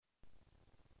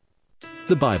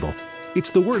The Bible. It's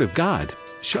the Word of God,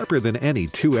 sharper than any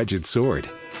two-edged sword.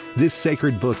 This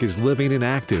sacred book is living and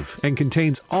active and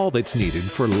contains all that's needed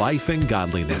for life and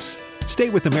godliness. Stay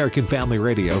with American Family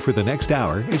Radio for the next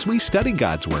hour as we study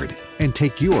God's Word and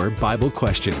take your Bible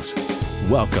questions.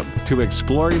 Welcome to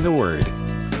Exploring the Word.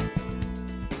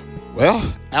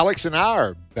 Well, Alex and I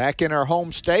are back in our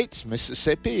home states,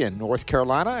 Mississippi and North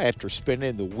Carolina, after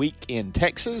spending the week in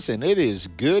Texas, and it is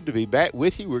good to be back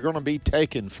with you. We're going to be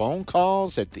taking phone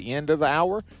calls at the end of the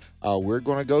hour. We're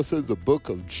going to go through the book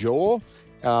of Joel.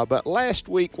 But last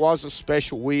week was a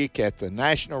special week at the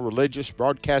National Religious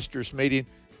Broadcasters Meeting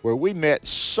where we met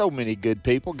so many good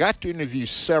people, got to interview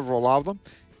several of them.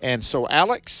 And so,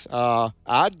 Alex,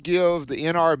 I'd give the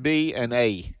NRB an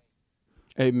A.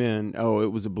 Amen. Oh,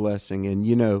 it was a blessing. And,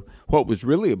 you know, what was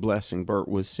really a blessing, Bert,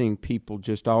 was seeing people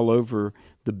just all over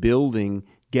the building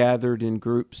gathered in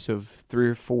groups of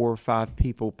 3 or 4 or 5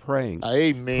 people praying.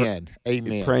 Amen.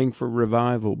 Amen. Praying for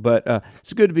revival. But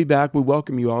it's good to be back. We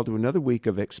welcome you all to another week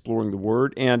of Exploring the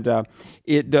Word. And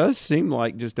it does seem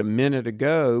like just a minute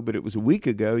ago, but it was a week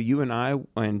ago, you and I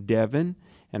and Devin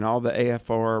and all the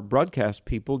AFR broadcast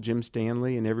people, Jim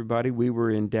Stanley and everybody, we were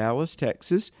in Dallas,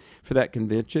 Texas for that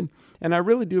convention. And I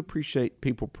really do appreciate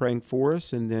people praying for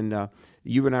us. And then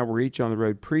you and I were each on the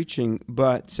road preaching.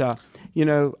 But, you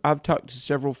know, I've talked to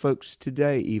several folks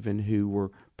today even who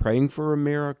were praying for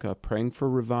America, praying for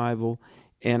revival.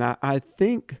 And I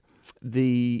think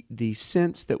the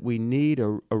sense that we need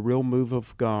a real move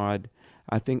of God,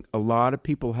 I think a lot of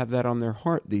people have that on their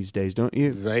heart these days, don't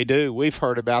you? They do. We've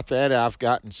heard about that. I've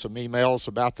gotten some emails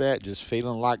about that, just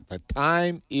feeling like the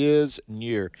time is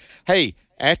near. Hey,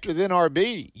 after the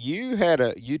NRB,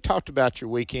 you talked about your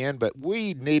weekend, but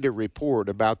we need a report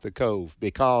about the Cove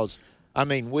because, I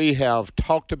mean, we have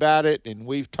talked about it, and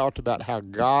we've talked about how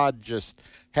God just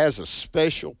has a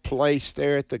special place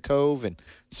there at the Cove. And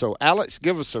so, Alex,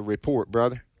 give us a report,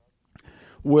 brother.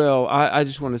 Well, I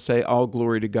just want to say all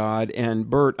glory to God. And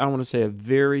Bert, I want to say a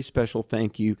very special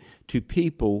thank you to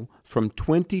people from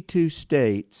 22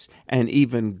 states and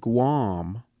even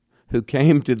Guam who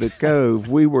came to the Cove.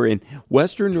 We were in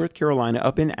Western North Carolina,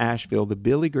 up in Asheville, the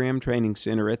Billy Graham Training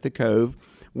Center at the Cove.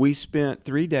 We spent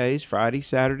 3 days, Friday,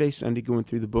 Saturday, Sunday, going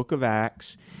through the book of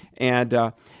Acts.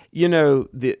 And, you know,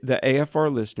 the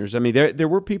AFR listeners, I mean, there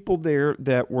were people there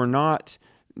that were not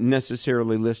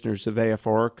necessarily listeners of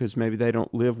AFR because maybe they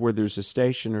don't live where there's a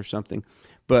station or something.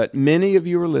 But many of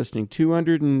you are listening,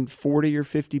 240 or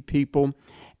 50 people,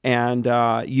 and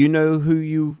you know who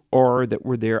you are that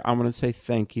were there. I want to say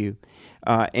thank you.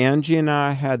 Angie and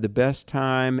I had the best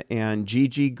time, and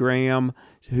Gigi Graham,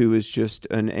 who is just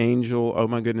an angel. Oh,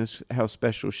 my goodness, how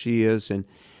special she is. And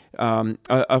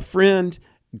a friend,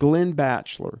 Glenn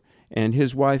Batchelor, and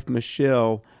his wife,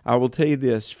 Michelle. I will tell you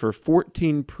this, for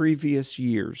 14 previous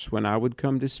years when I would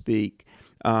come to speak,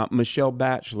 Michelle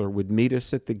Batchelor would meet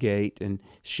us at the gate, and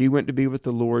she went to be with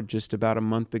the Lord just about a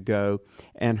month ago.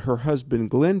 And her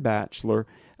husband, Glenn Batchelor,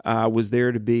 was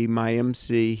there to be my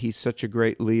MC. He's such a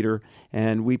great leader,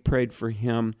 and we prayed for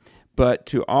him. But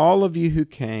to all of you who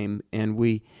came, and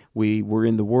we were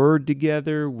in the Word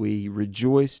together, we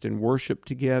rejoiced and worshiped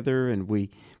together, and we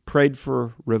prayed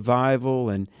for revival.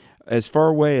 And as far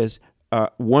away as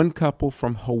one couple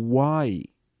from Hawaii,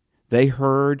 they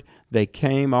heard, they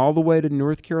came all the way to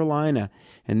North Carolina.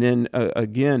 And then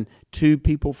again, 2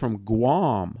 people from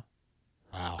Guam,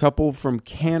 a couple from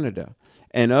Canada,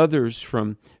 and others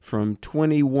from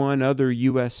 21 other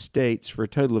U.S. states, for a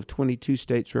total of 22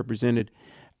 states represented.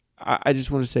 I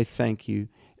just want to say thank you.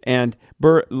 And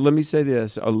Bert, let me say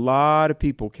this. A lot of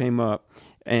people came up,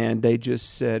 and they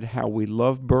just said how we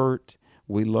love Bert.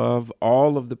 We love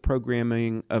all of the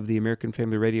programming of the American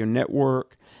Family Radio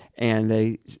Network,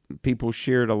 and people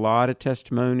shared a lot of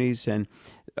testimonies, and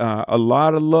a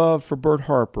lot of love for Bert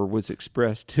Harper was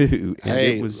expressed too. And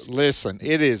hey, listen,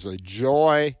 it is a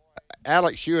joy.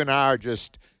 Alex, you and I are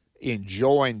just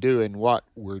enjoying doing what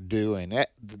we're doing.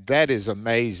 That is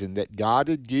amazing that God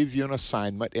would give you an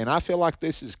assignment, and I feel like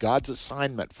this is God's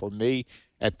assignment for me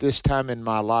at this time in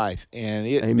my life, and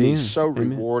it be so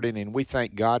rewarding, and we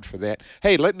thank God for that.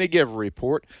 Hey, let me give a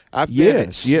report. I've been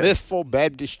at Smithville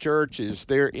Baptist Church is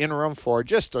their interim for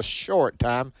just a short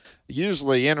time.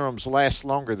 Usually interims last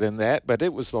longer than that, but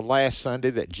it was the last Sunday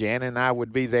that Jan and I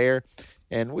would be there,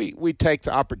 and we take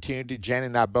the opportunity, Jan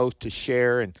and I both, to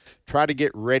share and try to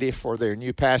get ready for their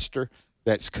new pastor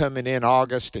that's coming in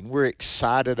August, and we're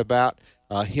excited about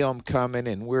him coming,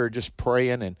 and we're just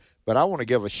praying. But I want to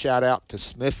give a shout out to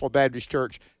Smithville Baptist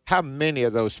Church. How many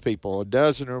of those people, a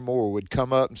dozen or more, would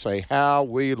come up and say how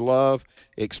we love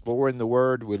exploring the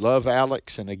Word. We love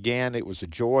Alex. And again, it was a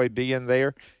joy being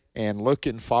there. and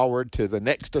looking forward to the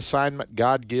next assignment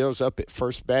God gives up at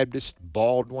First Baptist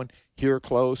Baldwin here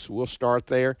close. We'll start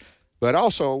there. But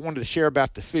also, I wanted to share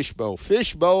about the Fishbowl.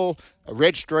 Fishbowl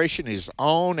registration is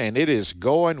on, and it is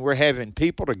going. We're having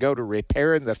people to go to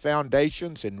repairing the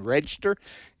foundations and register.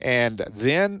 And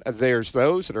then there's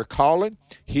those that are calling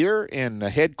here in the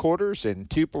headquarters in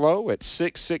Tupelo at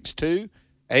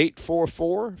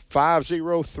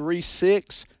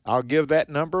 662-844-5036. I'll give that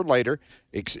number later,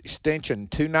 extension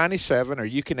 297, or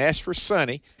you can ask for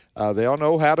Sonny. They'll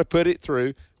know how to put it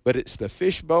through. But it's the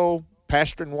Fishbowl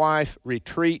Pastor and Wife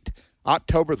Retreat,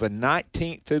 October the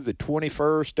 19th through the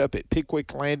 21st up at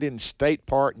Pickwick Landing State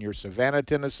Park near Savannah,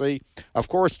 Tennessee. Of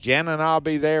course, Jan and I'll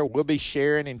be there. We'll be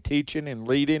sharing and teaching and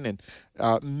leading and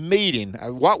meeting.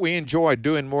 What we enjoy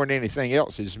doing more than anything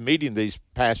else is meeting these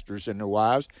pastors and their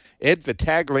wives. Ed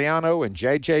Vitagliano and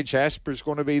J.J. Jasper is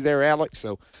going to be there, Alex.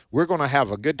 So we're going to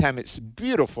have a good time. It's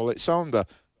beautiful. It's on the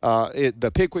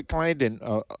Pickwick Landing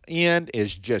end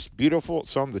is just beautiful.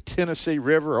 It's on the Tennessee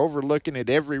River, overlooking it.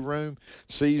 Every room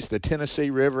sees the Tennessee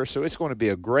River. So it's going to be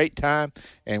a great time,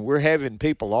 and we're having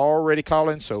people already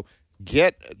calling. So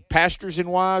get pastors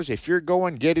and wives. If you're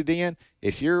going, get it in.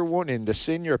 If you're wanting to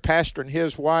send your pastor and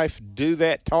his wife, do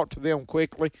that. Talk to them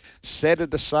quickly. Set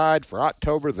it aside for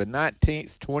October the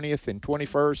 19th, 20th, and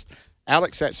 21st.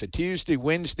 Alex, that's a Tuesday,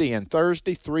 Wednesday, and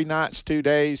Thursday, 3 nights, 2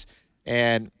 days.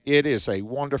 And it is a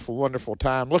wonderful, wonderful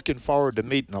time. Looking forward to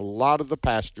meeting a lot of the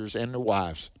pastors and their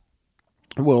wives.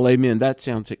 Well, amen. That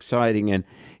sounds exciting. And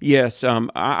yes,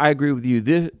 I agree with you.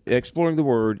 This, Exploring the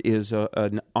Word is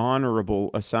an honorable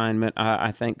assignment.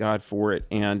 I thank God for it.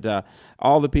 And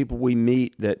all the people we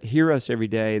meet that hear us every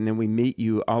day, and then we meet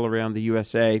you all around the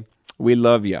USA, we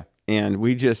love you. And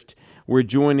we're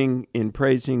joining in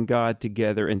praising God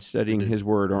together and studying His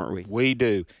Word, aren't we? We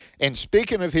do. And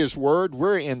speaking of His Word,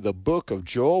 we're in the book of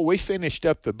Joel. We finished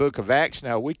up the book of Acts.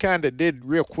 Now, we kind of did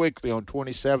real quickly on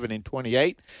 27 and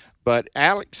 28. But,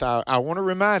 Alex, I want to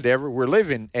remind everyone, we're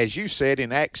living, as you said,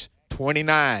 in Acts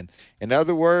 29. In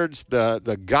other words,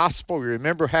 the gospel,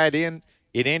 remember how it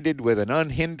ended with an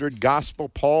unhindered gospel,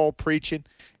 Paul preaching,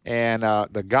 and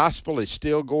the gospel is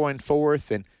still going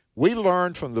forth. And we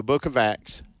learned from the book of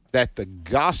Acts that the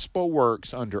gospel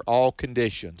works under all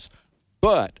conditions.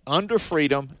 But under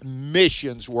freedom,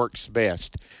 missions works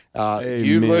best.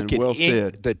 You look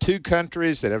at the two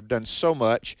countries that have done so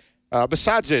much,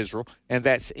 besides Israel, and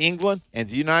that's England and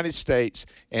the United States.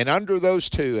 And under those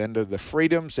two, under the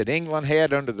freedoms that England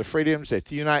had, under the freedoms that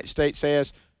the United States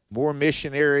has, more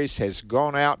missionaries has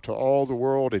gone out to all the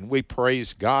world, and we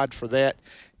praise God for that.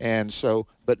 And so,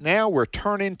 but now we're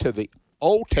turning to the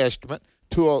Old Testament,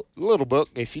 to a little book.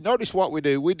 If you notice what we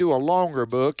do a longer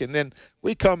book, and then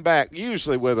we come back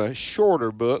usually with a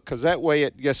shorter book, because that way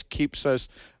it just keeps us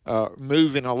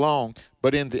moving along.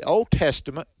 But in the Old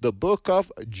Testament, the book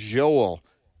of Joel.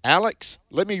 Alex,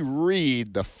 let me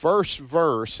read the first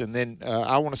verse, and then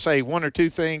I want to say one or two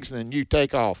things, and then you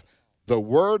take off. The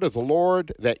word of the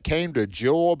Lord that came to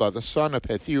Joel by the son of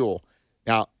Pethuel.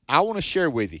 Now, I want to share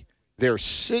with you, there's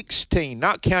 16,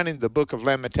 not counting the book of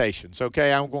Lamentations,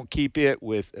 okay? I'm going to keep it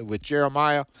with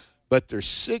Jeremiah, but there's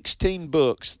 16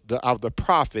 books of the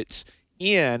prophets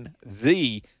in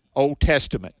the Old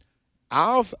Testament.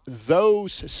 Of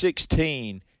those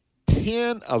 16,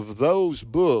 10 of those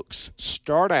books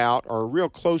start out or real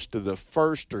close to the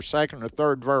first or second or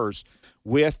third verse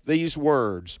with these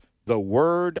words, the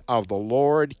word of the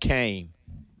Lord came.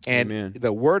 And Amen.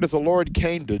 The word of the Lord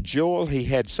came to Joel. He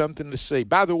had something to see.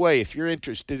 By the way, if you're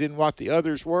interested in what the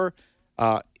others were,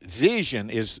 vision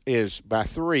is by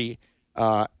three.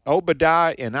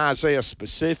 Obadiah and Isaiah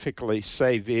specifically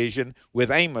say vision. With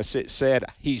Amos, it said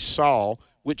he saw,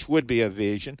 which would be a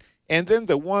vision. And then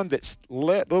the one that's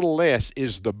little less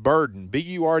is the burden,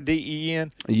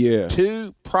 B-U-R-D-E-N. Yeah.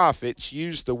 Two prophets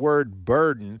use the word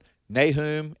burden,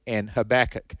 Nahum and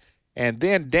Habakkuk. And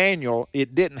then Daniel,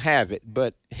 it didn't have it,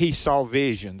 but he saw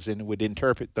visions and would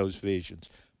interpret those visions.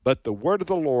 But the word of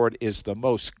the Lord is the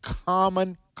most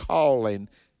common calling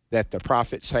that the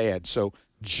prophets had. So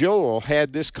Joel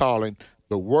had this calling.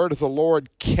 The word of the Lord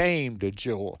came to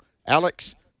Joel.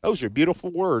 Alex, those are beautiful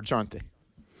words, aren't they?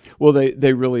 Well,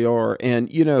 they really are.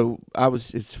 And, you know,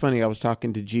 it's funny, I was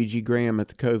talking to Gigi Graham at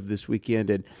the Cove this weekend,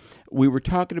 and we were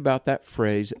talking about that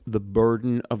phrase, the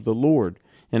burden of the Lord.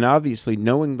 And obviously,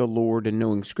 knowing the Lord and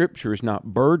knowing Scripture is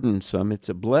not burdensome. It's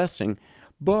a blessing.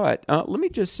 But let me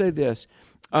just say this.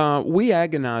 We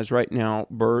agonize right now,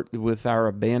 Bert, with our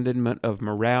abandonment of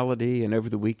morality. And over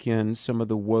the weekend, some of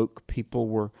the woke people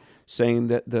were saying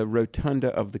that the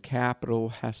rotunda of the Capitol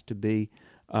has to be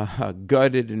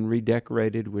gutted and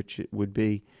redecorated, which it would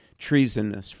be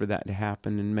treasonous for that to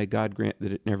happen, and may God grant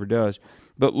that it never does.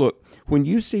 But look, when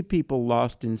you see people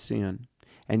lost in sin,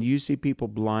 and you see people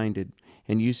blinded,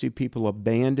 and you see people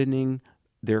abandoning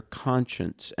their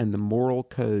conscience and the moral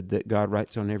code that God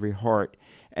writes on every heart,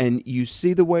 and you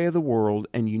see the way of the world,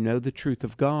 and you know the truth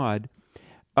of God,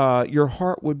 your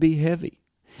heart would be heavy.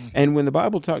 Mm-hmm. And when the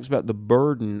Bible talks about the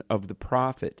burden of the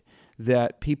prophet,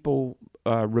 that people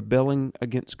rebelling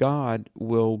against God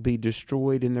will be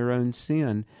destroyed in their own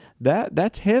sin,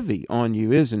 that's heavy on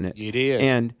you, isn't it? It is.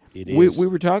 And we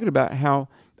were talking about how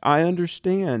I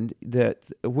understand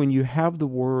that when you have the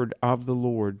word of the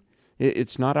Lord,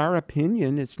 it's not our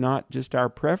opinion, it's not just our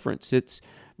preference, it's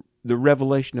the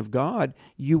revelation of God.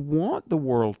 You want the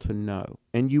world to know,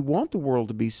 and you want the world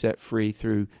to be set free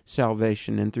through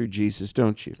salvation and through Jesus,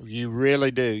 don't you? You really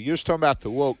do. You're just talking about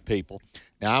the woke people.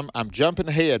 Now, I'm jumping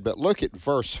ahead, but look at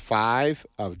verse 5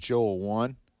 of Joel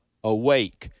 1.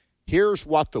 Awake. Here's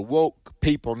what the woke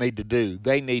people need to do.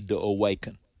 They need to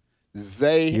awaken.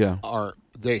 They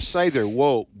say they're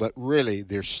woke, but really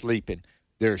they're sleeping.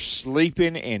 They're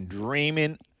sleeping and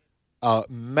dreaming,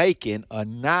 making a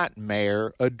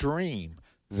nightmare a dream.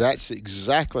 That's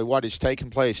exactly what is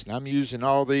taking place. And I'm using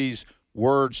all these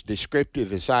words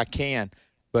descriptive as I can,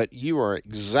 but you are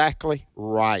exactly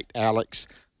right, Alex.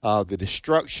 The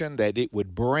destruction that it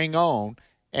would bring on,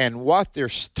 and what they're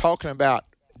talking about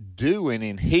doing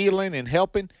and healing and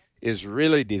helping is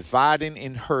really dividing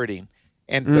and hurting.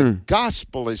 And the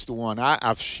gospel is the one.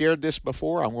 I've shared this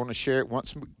before. I'm going to share it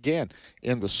once again.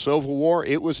 In the Civil War,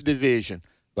 it was division.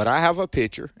 But I have a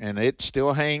picture, and it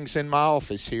still hangs in my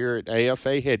office here at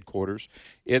AFA headquarters.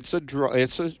 It's a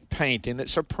painting,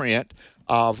 it's a print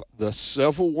of the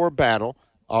Civil War battle,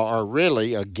 or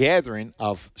really a gathering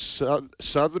of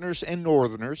Southerners and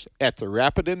Northerners at the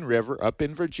Rapidan River up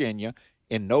in Virginia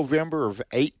in November of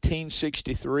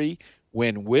 1863,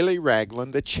 when Willie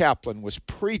Ragland, the chaplain, was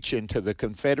preaching to the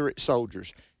Confederate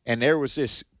soldiers. And there was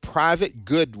this Private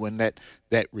Goodwin that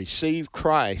received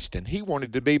Christ, and he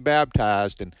wanted to be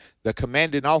baptized, and the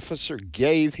commanding officer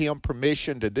gave him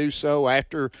permission to do so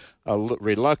after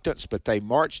reluctance, but they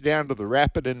marched down to the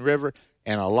Rapidan River,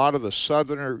 and a lot of the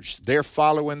Southerners, they're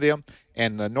following them,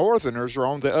 and the Northerners are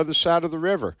on the other side of the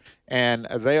river. And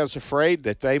they was afraid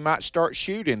that they might start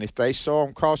shooting if they saw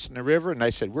them crossing the river, and they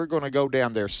said, we're going to go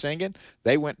down there singing.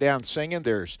 They went down singing.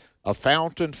 There's a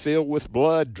fountain filled with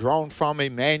blood drawn from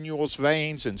Emmanuel's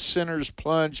veins, and sinners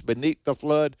plunged beneath the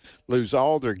flood lose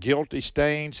all their guilty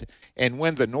stains. And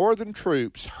when the Northern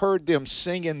troops heard them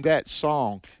singing that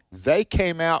song, they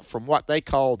came out from what they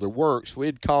call the works.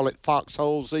 We'd call it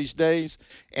foxholes these days.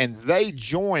 And they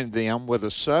joined them with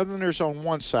the Southerners on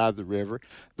one side of the river,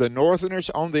 the Northerners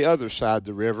on the other side of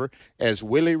the river, as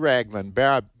Willie Ragland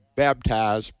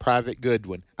baptized Private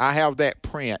Goodwin. I have that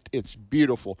print. It's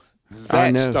beautiful.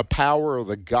 That's the power of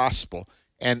the gospel.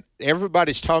 And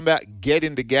everybody's talking about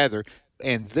getting together,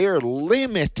 and they're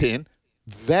limiting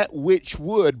that which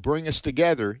would bring us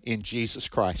together in Jesus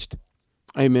Christ.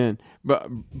 Amen. But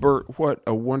Bert, what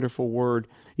a wonderful word.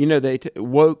 You know,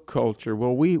 woke culture.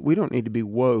 Well, we don't need to be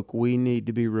woke. We need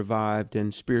to be revived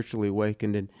and spiritually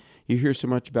awakened. And you hear so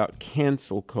much about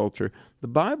cancel culture. The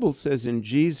Bible says in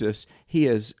Jesus, he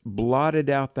has blotted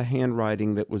out the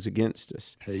handwriting that was against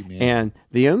us. Amen. And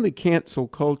the only cancel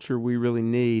culture we really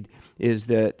need is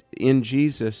that in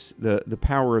Jesus, the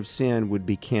power of sin would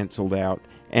be canceled out.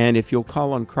 And if you'll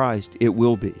call on Christ, it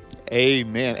will be.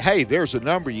 Amen. Hey, there's a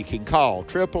number you can call,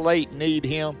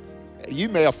 888-NEED-HIM. You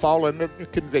may have fallen under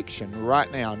conviction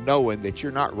right now, knowing that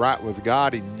you're not right with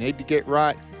God and you need to get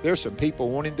right. There's some people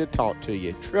wanting to talk to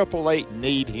you.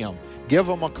 888-NEED-HIM. Give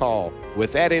them a call.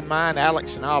 With that in mind,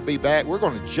 Alex and I'll be back. We're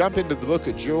going to jump into the book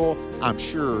of Joel. I'm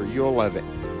sure you'll love it.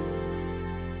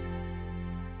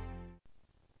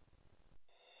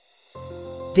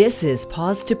 This is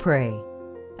Pause to Pray,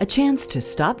 a chance to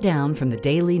stop down from the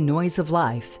daily noise of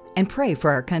life and pray for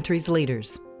our country's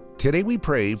leaders. Today we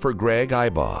pray for Greg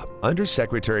Ibaugh,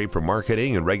 Undersecretary for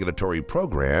Marketing and Regulatory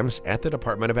Programs at the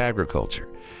Department of Agriculture.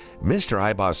 Mr.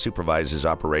 Ibaugh supervises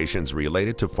operations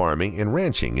related to farming and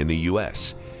ranching in the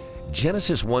U.S.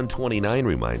 Genesis 1:29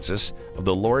 reminds us of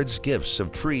the Lord's gifts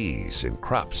of trees and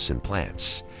crops and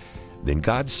plants. Then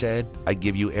God said, I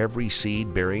give you every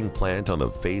seed-bearing plant on the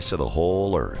face of the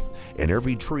whole earth, and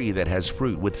every tree that has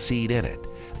fruit with seed in it.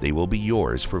 They will be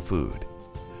yours for food.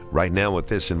 Right now, with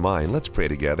this in mind, let's pray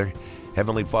together.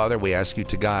 Heavenly Father, we ask you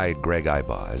to guide Greg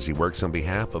Ibaugh as he works on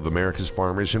behalf of America's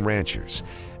farmers and ranchers.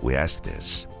 We ask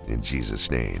this in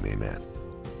Jesus' name, amen.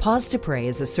 Pause to Pray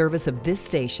is a service of this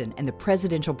station and the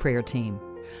Presidential Prayer Team,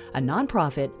 a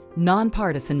nonprofit,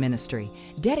 nonpartisan ministry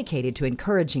dedicated to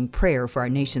encouraging prayer for our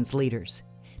nation's leaders.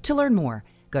 To learn more,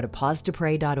 go to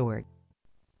pausetopray.org.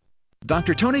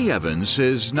 Dr. Tony Evans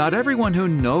says not everyone who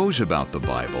knows about the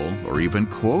Bible or even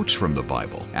quotes from the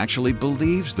Bible actually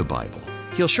believes the Bible.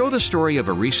 He'll show the story of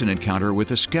a recent encounter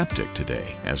with a skeptic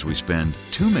today as we spend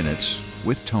 2 minutes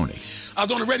with Tony. I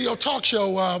was on a radio talk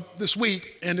show this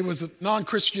week, and it was a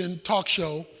non-Christian talk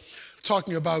show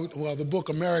talking about, the book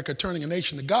America, Turning a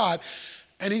Nation to God.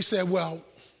 And he said, well,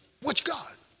 which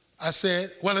God? I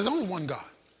said, well, there's only one God.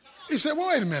 He said, well,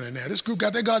 wait a minute now. This group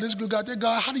got their God, this group got their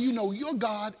God. How do you know your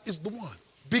God is the one?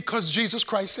 Because Jesus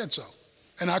Christ said so.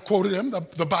 And I quoted him.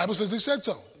 The Bible says he said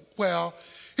so. Well,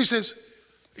 he says,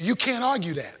 you can't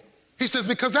argue that. He says,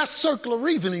 because that's circular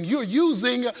reasoning. You're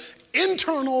using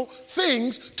internal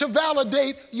things to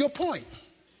validate your point.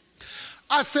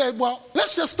 I said, well,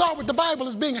 let's just start with the Bible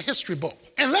as being a history book.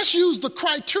 And let's use the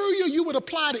criteria you would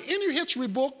apply to any history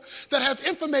book that has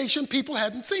information people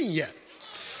hadn't seen yet.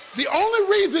 The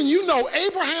only reason you know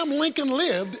Abraham Lincoln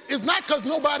lived is not because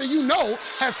nobody you know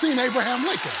has seen Abraham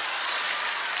Lincoln.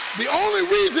 The only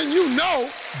reason you know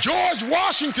George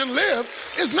Washington lived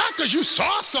is not because you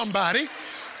saw somebody,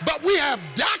 but we have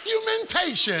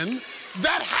documentation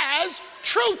that has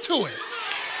truth to it.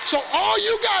 So all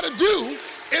you got to do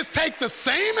is take the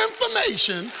same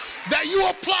information that you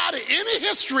apply to any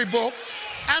history book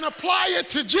and apply it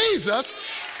to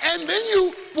Jesus, and then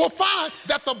you will find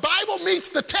that the Bible meets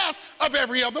the test of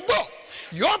every other book.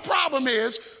 Your problem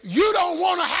is you don't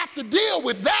want to have to deal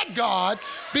with that God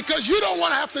because you don't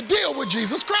want to have to deal with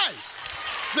Jesus Christ.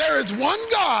 There is one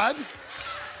God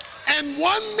and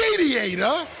one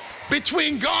mediator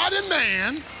between God and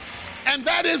man, and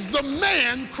that is the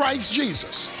man, Christ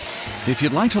Jesus. If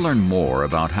you'd like to learn more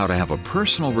about how to have a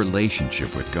personal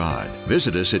relationship with God,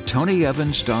 visit us at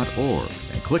tonyevans.org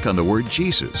and click on the word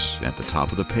Jesus at the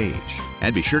top of the page.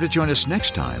 And be sure to join us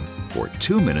next time for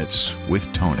 2 Minutes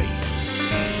with Tony.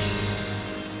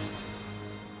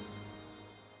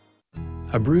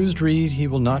 A bruised reed he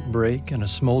will not break, and a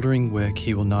smoldering wick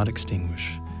he will not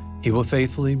extinguish. He will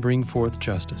faithfully bring forth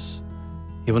justice.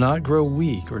 He will not grow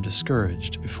weak or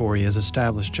discouraged before he has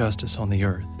established justice on the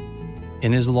earth.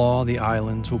 In his law the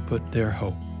islands will put their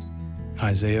hope.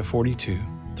 Isaiah 42,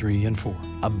 3 and 4.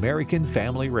 American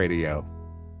Family Radio.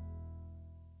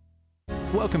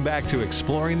 Welcome back to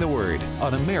Exploring the Word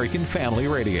on American Family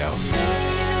Radio.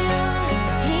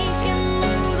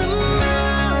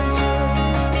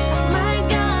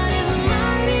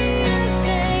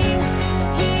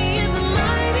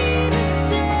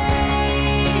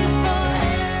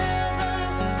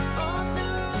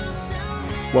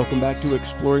 Welcome back to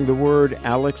Exploring the Word.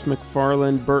 Alex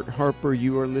McFarland, Bert Harper,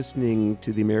 you are listening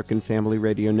to the American Family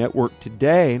Radio Network.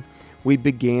 Today, we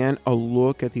began a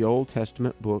look at the Old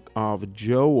Testament book of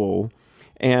Joel.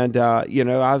 And,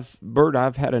 Bert,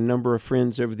 I've had a number of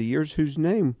friends over the years whose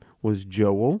name was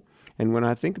Joel. And when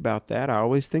I think about that, I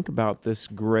always think about this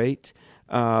great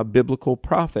biblical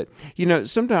prophet. You know,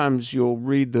 sometimes you'll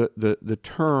read the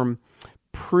term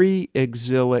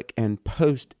pre-exilic and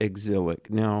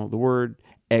post-exilic. Now, the word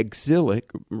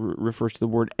exilic refers to the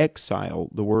word exile.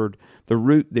 The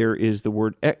root there is the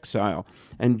word exile.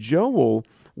 And Joel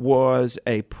was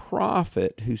a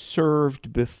prophet who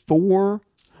served before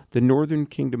the northern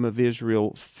kingdom of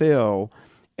Israel fell,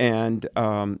 and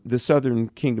the southern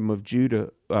kingdom of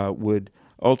Judah would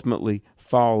ultimately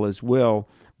fall as well.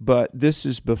 But this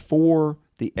is before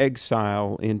the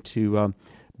exile into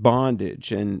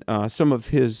bondage. And some of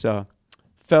his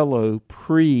fellow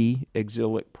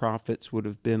pre-exilic prophets would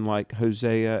have been like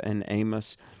Hosea and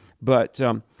Amos. But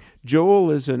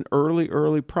Joel is an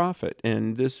early prophet,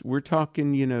 and we're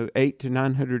talking, 800 to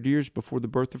 900 years before the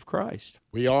birth of Christ.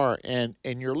 We are, and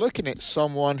you're looking at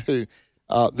someone who,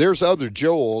 there's other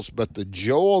Joels, but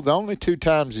the only 2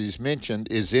 times he's mentioned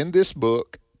is in this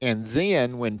book, and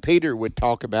then when Peter would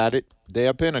talk about it, Day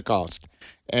of Pentecost.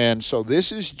 And so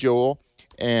this is Joel,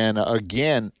 and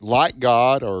again, like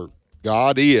God, or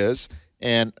God is.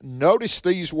 And notice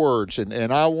these words, and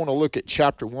I want to look at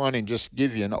chapter 1 and just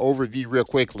give you an overview real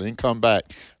quickly and come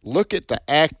back. Look at the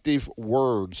active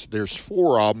words. There's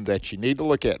 4 of them that you need to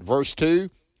look at. Verse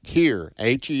 2, hear,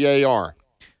 H-E-A-R.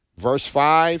 Verse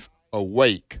 5,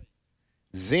 awake.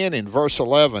 Then in verse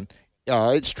 11,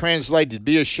 it's translated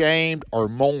be ashamed or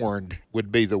mourned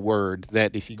would be the word,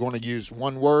 that if you're going to use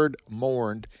one word,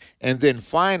 mourned. And then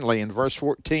finally in verse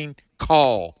 14,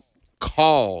 call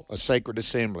a sacred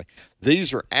assembly.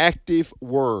 These are active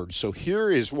words. So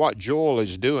here is what Joel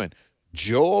is doing.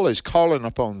 Joel is calling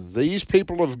upon these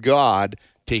people of God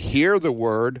to hear the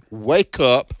word, wake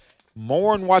up,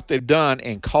 mourn what they've done,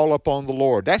 and call upon the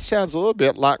Lord. That sounds a little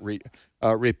bit like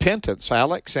repentance,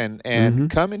 Alex, and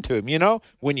coming to Him. You know,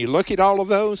 when you look at all of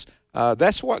those,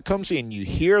 that's what comes in. You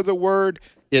hear the Word.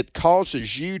 It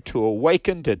causes you to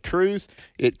awaken to truth.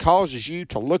 It causes you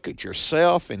to look at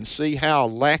yourself and see how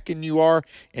lacking you are,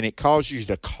 and it causes you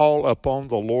to call upon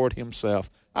the Lord Himself.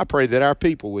 I pray that our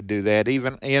people would do that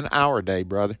even in our day,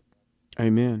 brother.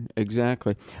 Amen.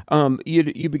 Exactly.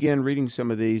 You began reading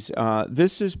some of these.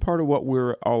 This is part of what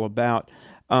we're all about.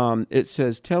 It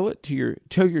says, tell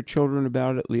your children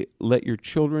about it. Let your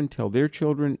children tell their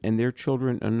children and their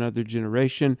children another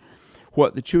generation.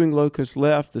 What the chewing locust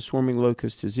left, the swarming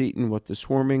locust has eaten. What the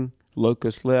swarming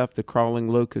locust left, the crawling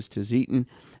locust has eaten.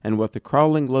 And what the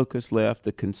crawling locust left,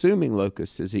 the consuming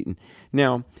locust has eaten.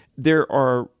 Now, there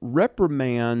are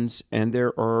reprimands and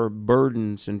there are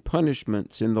burdens and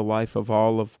punishments in the life of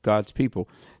all of God's people.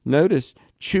 Notice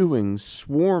chewing,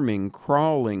 swarming,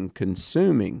 crawling,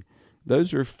 consuming.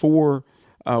 Those are four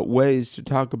ways to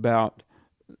talk about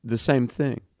the same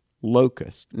thing.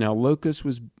 Locust. Now,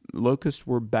 locusts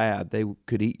were bad. They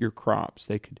could eat your crops.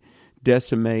 They could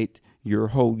decimate your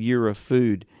whole year of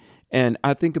food. And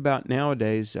I think about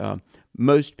nowadays,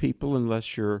 most people,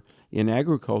 unless you're in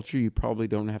agriculture, you probably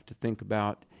don't have to think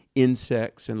about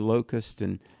insects and locusts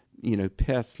and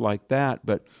pests like that.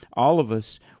 But all of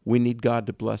us, we need God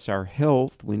to bless our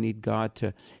health. We need God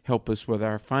to help us with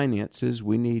our finances.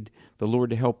 We need the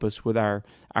Lord to help us with our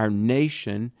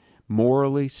nation,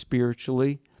 morally,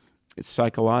 spiritually,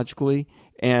 psychologically.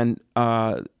 And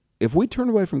if we turn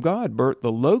away from God, Bert,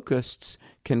 the locusts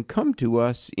can come to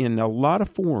us in a lot of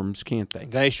forms, can't they?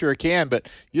 They sure can. But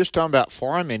you're talking about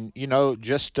farming.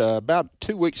 Just about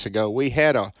 2 weeks ago, we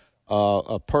had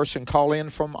a person call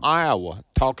in from Iowa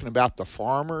talking about the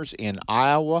farmers in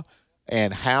Iowa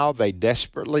and how they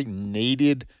desperately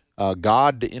needed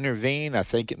God to intervene. I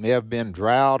think it may have been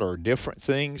drought or different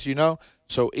things,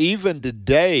 So even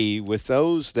today, with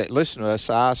those that listen to us,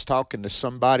 I was talking to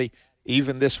somebody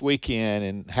even this weekend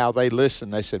and how they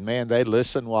listen. They said, man, they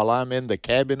listen while I'm in the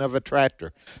cabin of a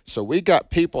tractor. So we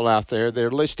got people out there that are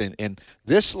listening. And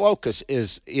this locust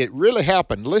it really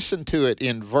happened. Listen to it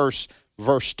in verse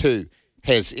 2.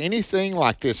 Has anything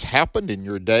like this happened in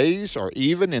your days or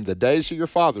even in the days of your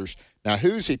fathers? Now,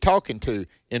 who's he talking to?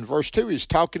 In verse 2, he's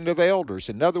talking to the elders.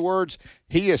 In other words,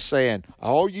 he is saying,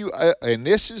 all you, and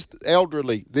this is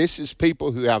elderly, this is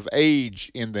people who have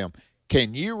age in them.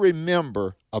 Can you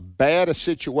remember a bad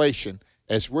situation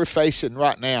as we're facing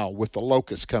right now with the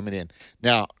locusts coming in?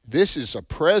 Now, this is a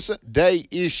present day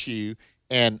issue,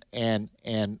 and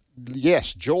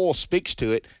yes, Joel speaks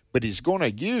to it, but he's going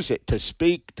to use it to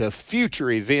speak to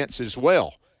future events as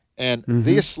well. And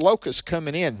this locust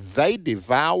coming in, they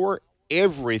devour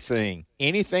everything,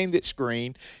 anything that's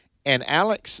green. And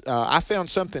Alex, I found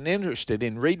something interesting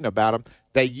in reading about them.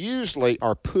 They usually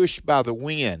are pushed by the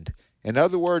wind. In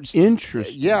other words,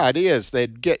 interesting. Yeah, it is.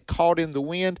 They'd get caught in the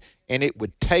wind, and it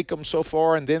would take them so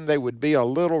far, and then they would be a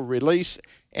little release,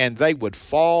 and they would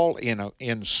fall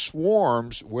in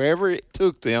swarms wherever it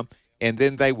took them, and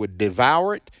then they would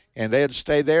devour it, and they'd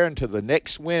stay there until the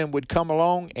next wind would come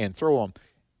along and throw them.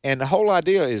 And the whole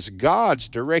idea is God's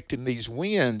directing these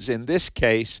winds, in this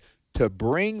case, to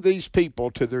bring these people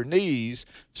to their knees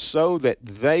so that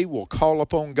they will call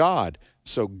upon God.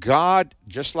 So God,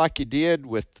 just like He did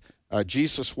with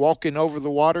Jesus walking over the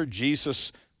water,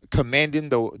 Jesus commanding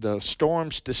the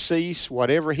storms to cease,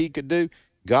 whatever He could do,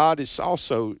 God is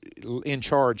also in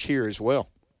charge here as well.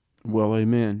 Well,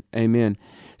 amen. Amen.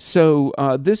 So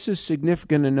this is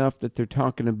significant enough that they're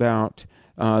talking about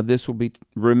this will be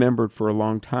remembered for a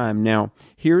long time. Now,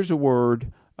 here's a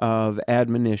word of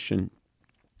admonition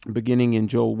beginning in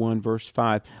Joel 1, verse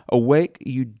 5. Awake,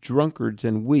 you drunkards,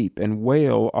 and weep, and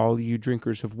wail, all you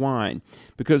drinkers of wine,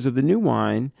 because of the new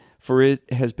wine, for it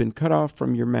has been cut off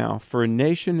from your mouth. For a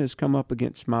nation has come up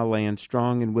against my land,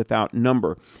 strong and without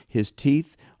number. His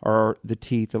teeth are the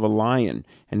teeth of a lion,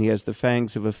 and he has the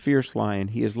fangs of a fierce lion.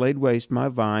 He has laid waste my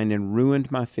vine and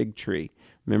ruined my fig tree.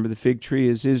 Remember, the fig tree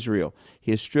is Israel.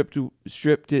 He has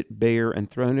stripped it bare and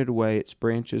thrown it away. Its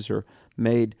branches are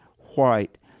made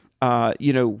white.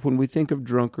 When we think of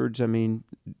drunkards, I mean,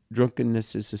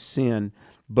 drunkenness is a sin,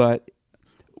 but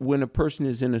when a person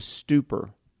is in a stupor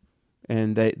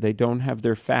and they don't have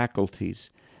their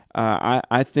faculties,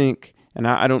 I think, and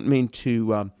I don't mean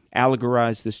to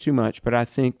allegorize this too much, but I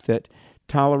think that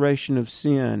toleration of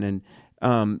sin and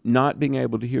not being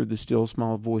able to hear the still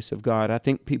small voice of God, I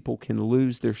think people can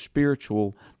lose their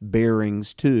spiritual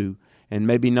bearings too, and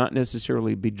maybe not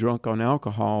necessarily be drunk on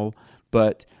alcohol,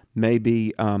 but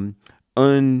maybe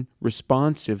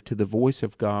unresponsive to the voice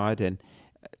of God. And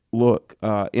look,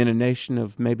 in a nation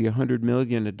of maybe 100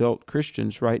 million adult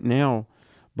Christians right now,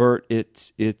 Bert,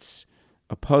 it's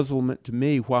a puzzlement to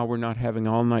me why we're not having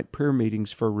all-night prayer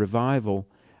meetings for revival.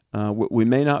 We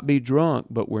may not be drunk,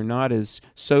 but we're not as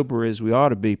sober as we ought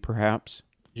to be, perhaps.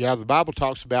 Yeah, the Bible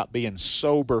talks about being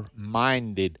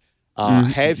sober-minded,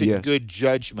 having yes. good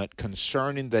judgment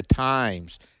concerning the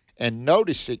times. And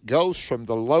notice it goes from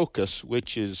the locust,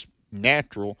 which is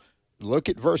natural. Look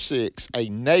at verse 6. A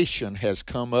nation has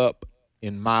come up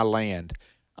in my land.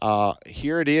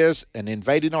 Here it is, an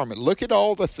invading army. Look at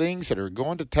all the things that are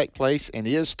going to take place and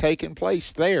is taking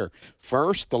place there.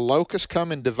 First, the locusts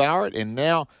come and devour it, and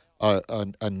now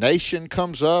a nation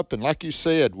comes up, and like you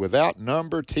said, without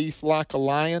number, teeth like a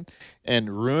lion,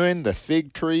 and ruined the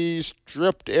fig trees,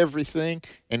 stripped everything,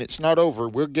 and it's not over.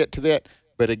 We'll get to that.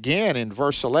 But again, in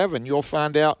verse 11, you'll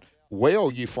find out,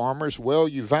 wail, you farmers, wail,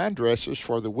 you vine dressers,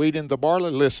 for the wheat and the barley.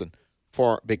 Listen,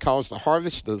 because the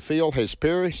harvest of the field has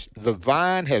perished, the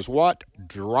vine has what?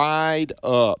 Dried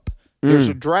up. There's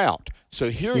a drought. So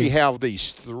here you have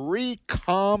these three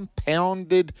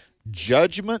compounded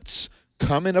judgments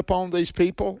coming upon these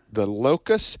people: the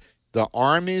locusts, the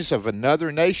armies of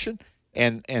another nation,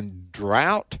 and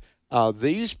drought.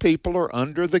 These people are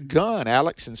under the gun,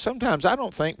 Alex, and sometimes I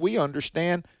don't think we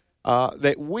understand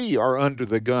that we are under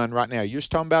the gun right now. You're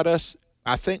just talking about us.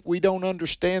 I think we don't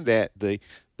understand that. The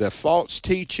false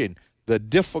teaching, the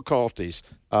difficulties,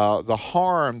 the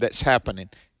harm that's happening.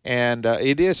 And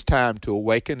it is time to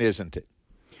awaken, isn't it?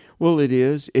 Well, it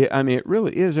is. It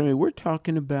really is. We're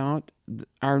talking about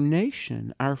our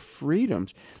nation, our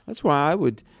freedoms. That's why I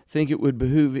would think it would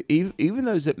behoove even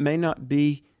those that may not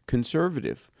be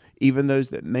conservative, even those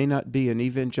that may not be an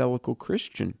evangelical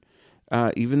Christian,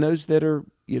 even those that are,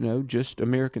 just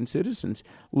American citizens.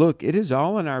 Look, it is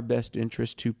all in our best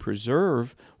interest to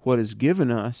preserve what is given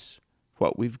us,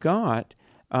 what we've got,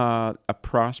 a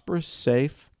prosperous,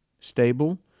 safe,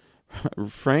 stable,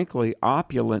 frankly,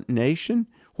 opulent nation.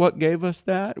 What gave us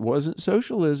that? It wasn't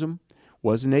socialism,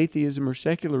 wasn't atheism or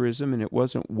secularism, and it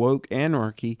wasn't woke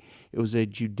anarchy. It was a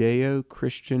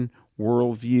Judeo-Christian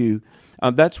worldview.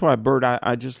 That's why, Bert,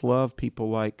 I just love people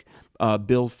like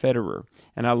Bill Federer,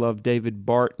 and I love David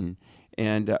Barton,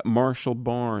 and Marshall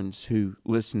Barnes, who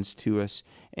listens to us,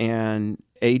 and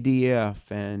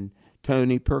ADF, and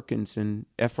Tony Perkins, and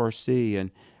FRC, and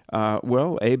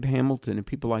Abe Hamilton, and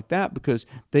people like that, because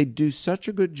they do such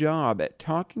a good job at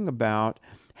talking about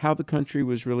how the country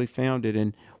was really founded.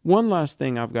 And one last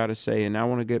thing I've got to say, and I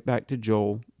want to get back to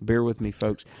Joel. Bear with me,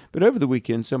 folks. But over the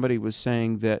weekend, somebody was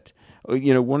saying that,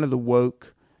 one of the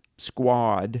woke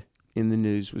squad in the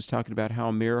news was talking about how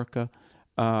America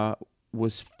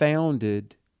was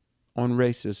founded on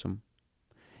racism.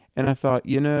 And I thought,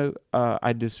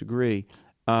 I disagree.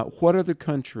 What other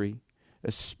country,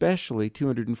 especially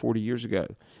 240 years ago,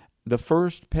 the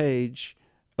first page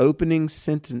opening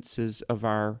sentences of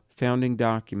our founding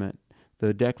document,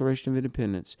 the Declaration of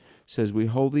Independence, says we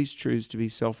hold these truths to be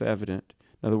self-evident,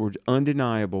 in other words,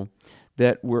 undeniable,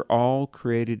 that we're all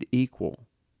created equal.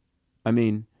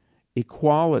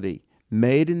 Equality,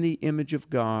 made in the image of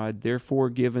God, therefore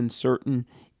given certain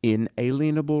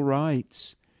inalienable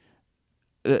rights.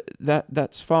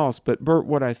 That's false. But, Bert,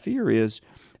 what I fear is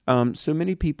so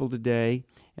many people today,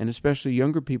 and especially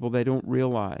younger people, they don't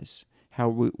realize how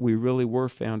we really were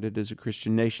founded as a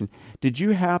Christian nation. Did you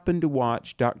happen to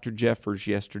watch Dr. Jeffers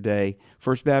yesterday,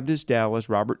 First Baptist Dallas,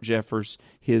 Robert Jeffers,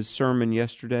 his sermon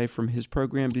yesterday from his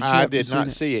program? I did not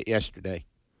see it yesterday.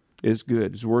 It's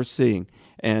good. It's worth seeing.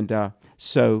 And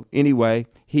so anyway,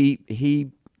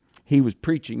 he was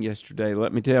preaching yesterday,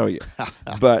 let me tell you.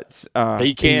 But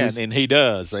he can, and he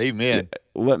does. Amen.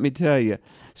 Let me tell you.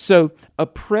 So a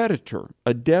predator,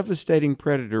 a devastating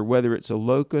predator, whether it's a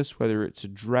locust, whether it's a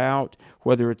drought,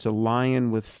 whether it's a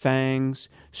lion with fangs,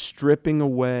 stripping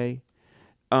away.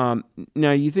 Now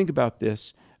you think about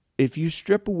this. If you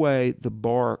strip away the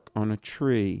bark on a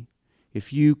tree,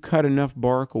 if you cut enough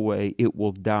bark away, it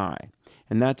will die.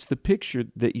 And that's the picture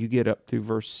that you get up through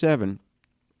verse 7.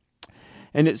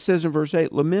 And it says in verse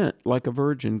 8, lament like a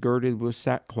virgin girded with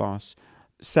sackcloth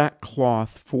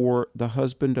for the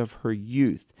husband of her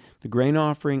youth. The grain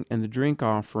offering and the drink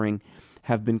offering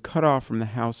have been cut off from the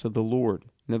house of the Lord.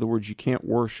 In other words, you can't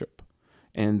worship.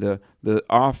 And the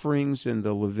offerings and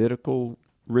the Levitical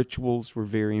rituals were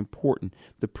very important.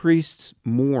 The priests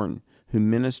mourn who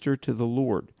minister to the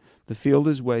Lord. The field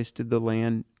is wasted, the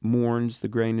land mourns, the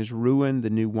grain is ruined, the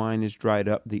new wine is dried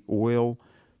up, the oil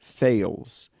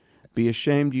fails. Be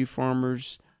ashamed, you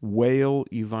farmers, wail,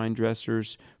 you vine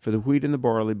dressers, for the wheat and the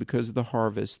barley, because of the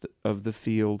harvest of the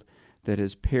field that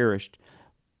has perished.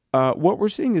 What we're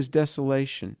seeing is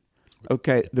desolation.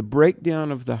 Okay, the breakdown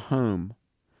of the home.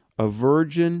 A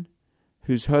virgin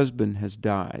whose husband has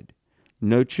died,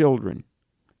 no children,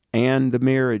 and the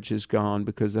marriage is gone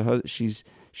because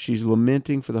she's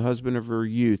lamenting for the husband of her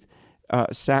youth.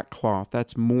 Sackcloth,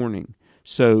 that's mourning.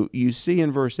 So you see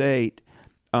in verse 8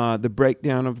 the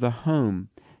breakdown of the home.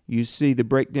 You see the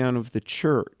breakdown of the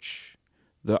church.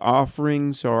 The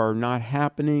offerings are not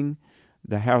happening.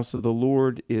 The house of the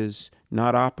Lord is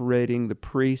not operating. The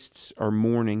priests are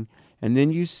mourning. And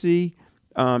then you see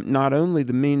not only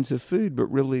the means of food, but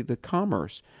really the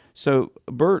commerce. So,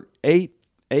 Bert, 8,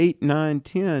 9,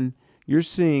 10, you're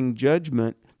seeing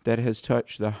judgment that has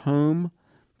touched the home,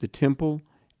 the temple,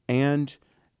 and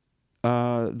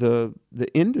the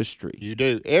industry. You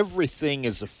do. Everything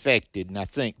is affected. And I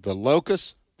think the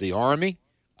locusts, the army,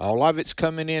 all of it's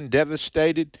coming in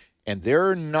devastated, and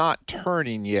they're not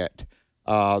turning yet.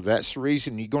 That's the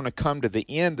reason you're going to come to the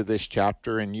end of this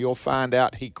chapter, and you'll find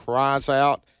out he cries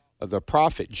out. The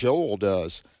prophet Joel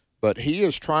does. But he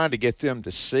is trying to get them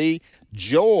to see.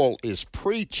 Joel is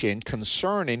preaching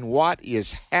concerning what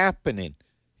is happening.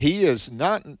 He is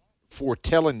not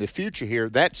foretelling the future here.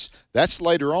 That's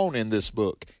later on in this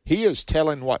book. He is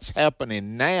telling what's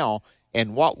happening now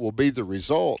and what will be the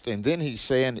result. And then he's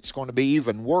saying it's going to be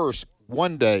even worse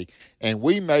one day. And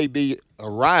we may be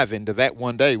arriving to that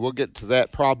one day. We'll get to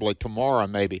that probably tomorrow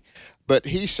maybe. But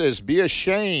he says, be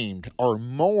ashamed or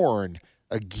mourn.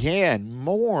 Again,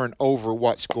 mourn over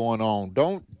what's going on.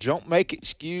 Don't make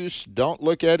excuse. Don't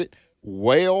look at it.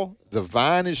 Wail. The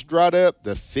vine is dried up.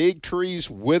 The fig tree's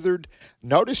withered.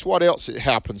 Notice what else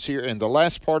happens here in the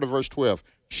last part of verse 12.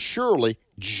 Surely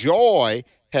joy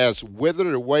has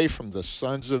withered away from the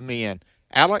sons of men.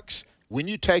 Alex, when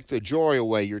you take the joy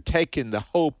away, you're taking the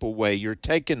hope away. You're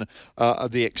taking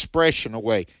the expression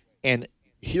away. And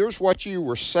here's what you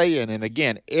were saying, and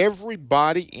again,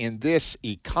 everybody in this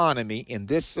economy, in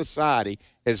this society,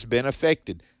 has been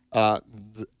affected.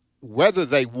 Whether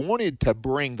they wanted to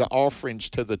bring the offerings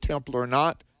to the temple or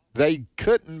not, they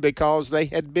couldn't because they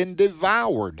had been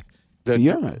devoured.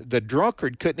 The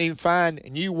drunkard couldn't even find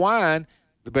new wine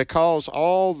because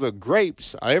all the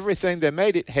grapes, everything that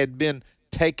made it, had been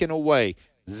taken away.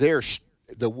 I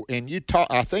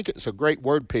think it's a great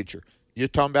word picture. You're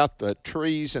talking about the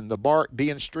trees and the bark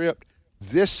being stripped.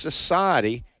 This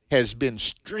society has been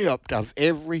stripped of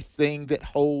everything that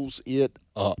holds it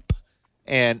up.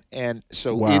 And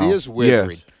so wow. It is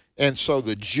withering. Yes. And so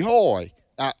the joy,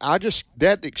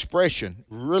 that expression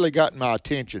really got my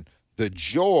attention. The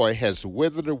joy has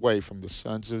withered away from the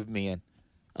sons of men.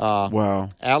 Wow.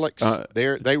 Alex,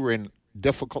 they were in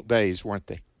difficult days, weren't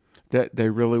they? That they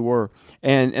really were.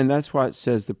 And that's why it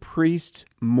says the priests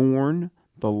mourn,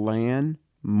 the land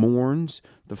mourns,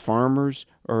 the farmers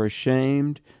are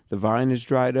ashamed, the vine is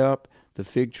dried up, the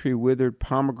fig tree withered,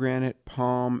 pomegranate,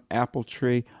 palm, apple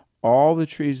tree, all the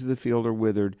trees of the field are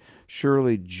withered.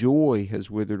 Surely joy has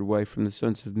withered away from the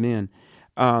sons of men.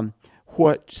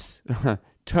 What's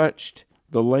touched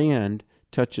the land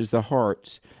touches the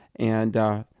hearts. And,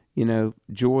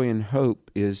 joy and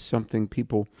hope is something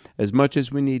people, as much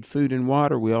as we need food and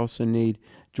water, we also need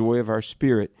joy of our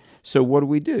spirit. So what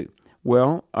do?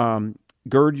 Well,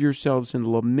 gird yourselves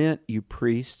in lament, you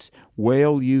priests.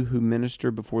 Wail, you who minister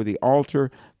before the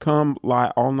altar. Come,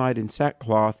 lie all night in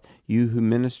sackcloth, you who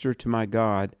minister to my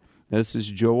God. This is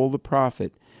Joel the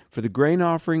prophet. For the grain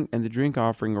offering and the drink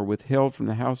offering are withheld from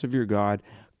the house of your God.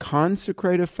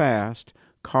 Consecrate a fast,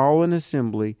 call an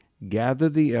assembly, gather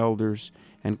the elders,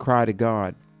 and cry to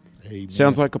God. Amen.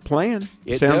 Sounds like a plan.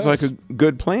 Sounds like a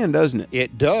good plan, doesn't it?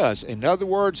 It does. In other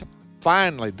words,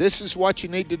 finally, this is what you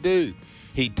need to do.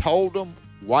 He told them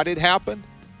what had happened.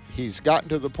 He's gotten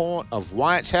to the point of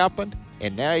why it's happened.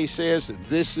 And now he says,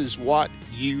 this is what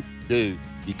you do.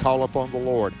 You call upon the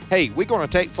Lord. Hey, we're going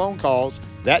to take phone calls.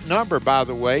 That number, by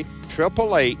the way,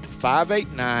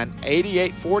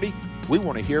 888-589-8840. We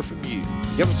want to hear from you.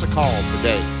 Give us a call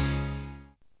today.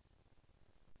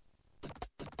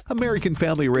 American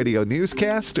Family Radio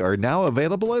newscasts are now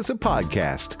available as a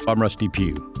podcast. I'm Rusty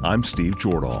Pugh. I'm Steve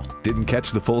Jordahl. Didn't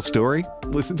catch the full story?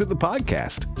 Listen to the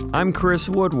podcast. I'm Chris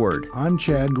Woodward. I'm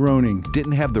Chad Groening.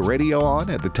 Didn't have the radio on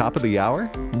at the top of the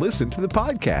hour? Listen to the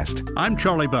podcast. I'm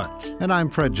Charlie Bunch. And I'm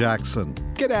Fred Jackson.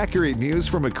 Get accurate news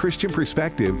from a Christian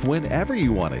perspective whenever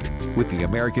you want it with the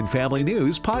American Family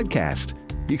News podcast.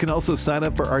 You can also sign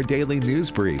up for our daily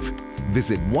news brief.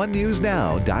 Visit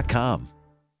onenewsnow.com.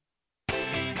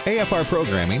 AFR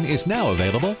programming is now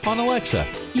available on Alexa.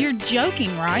 You're joking,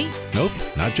 right? Nope,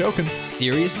 not joking.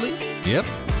 Seriously? Yep,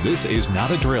 this is not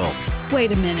a drill.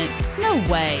 Wait a minute. No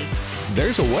way.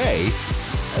 There's a way.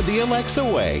 The Alexa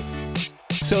way.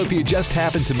 So if you just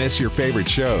happen to miss your favorite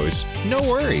shows, no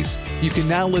worries. You can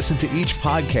now listen to each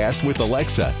podcast with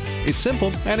Alexa. It's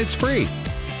simple and it's free.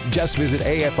 Just visit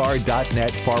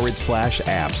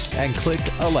afr.net/apps and click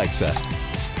Alexa.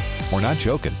 We're not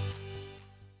joking.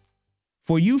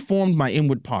 For you formed my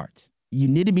inward parts. You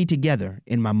knitted me together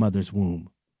in my mother's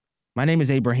womb. My name is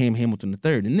Abraham Hamilton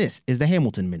III, and this is the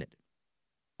Hamilton Minute.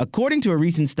 According to a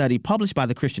recent study published by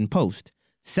the Christian Post,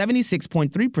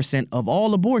 76.3% of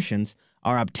all abortions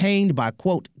are obtained by,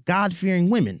 quote, God-fearing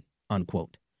women,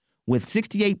 unquote, with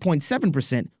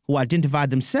 68.7% who identified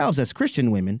themselves as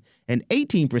Christian women and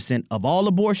 18% of all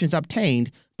abortions obtained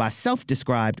by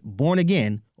self-described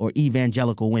born-again or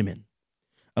evangelical women.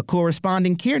 A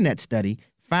corresponding CareNet study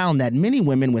found that many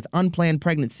women with unplanned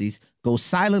pregnancies go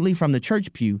silently from the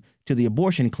church pew to the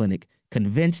abortion clinic,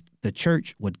 convinced the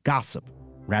church would gossip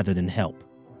rather than help.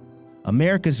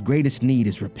 America's greatest need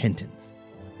is repentance.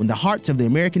 When the hearts of the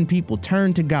American people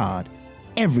turn to God,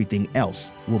 everything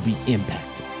else will be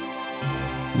impacted.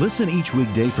 Listen each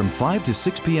weekday from 5 to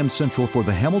 6 p.m. Central for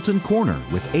the Hamilton Corner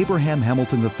with Abraham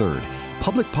Hamilton III,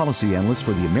 Public Policy Analyst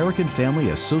for the American Family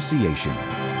Association.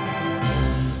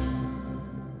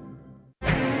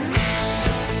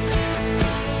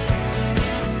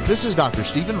 This is Dr.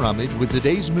 Stephen Rummage with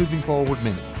today's Moving Forward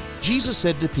Minute. Jesus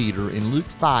said to Peter in Luke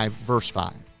 5, verse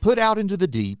 5, "Put out into the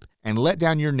deep and let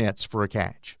down your nets for a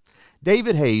catch."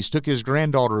 David Hayes took his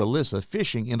granddaughter Alyssa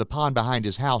fishing in the pond behind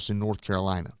his house in North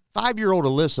Carolina. 5-year-old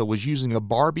Alyssa was using a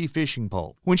Barbie fishing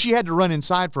pole. When she had to run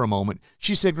inside for a moment,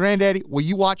 she said, "Granddaddy, will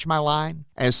you watch my line?"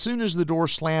 As soon as the door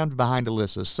slammed behind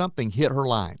Alyssa, something hit her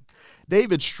line.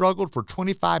 David struggled for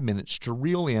 25 minutes to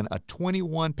reel in a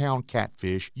 21-pound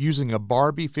catfish using a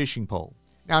Barbie fishing pole.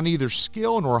 Now, neither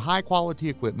skill nor high-quality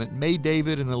equipment made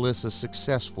David and Alyssa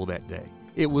successful that day.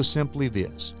 It was simply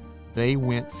this: they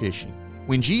went fishing.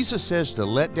 When Jesus says to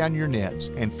let down your nets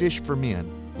and fish for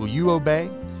men, will you obey?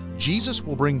 Jesus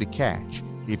will bring the catch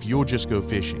if you'll just go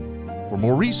fishing. For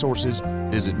more resources,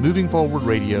 visit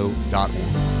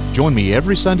movingforwardradio.org. Join me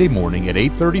every Sunday morning at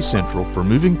 8:30 Central for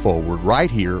Moving Forward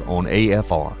right here on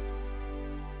AFR.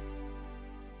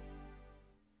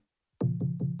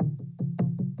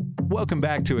 Welcome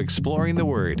back to Exploring the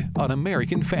Word on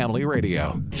American Family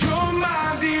Radio. You're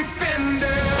my defender.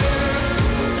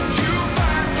 You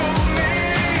fight for me.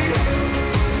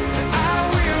 I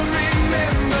will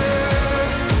remember.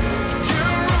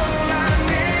 You're all I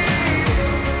need.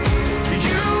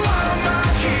 You are my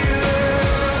healer,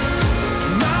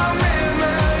 my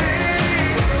remedy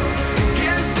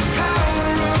against the power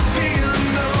of the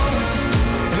unknown.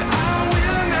 And I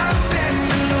will not stand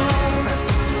alone.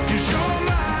 'Cause you're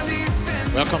my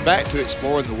defender. Welcome back to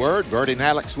Exploring the Word. Bert and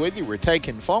Alex with you. We're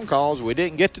taking phone calls. We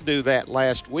didn't get to do that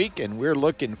last week, and we're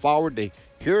looking forward to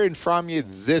hearing from you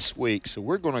this week. So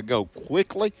we're going to go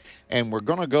quickly, and we're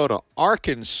going to go to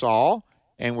Arkansas,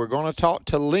 and we're going to talk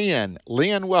to Lynn.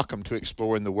 Lynn, welcome to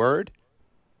Exploring the Word.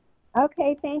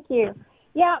 Okay, thank you.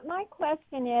 Yeah, my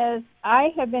question is, I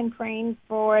have been praying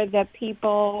for the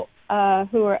people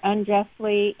who are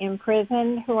unjustly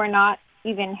imprisoned, who are not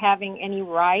even having any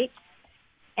rights.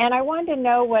 And I wanted to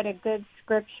know what a good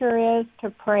scripture is to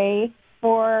pray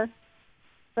for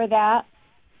that.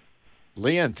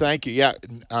 Lynn, thank you. Yeah,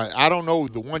 I don't know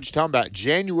the ones you're talking about.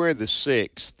 January the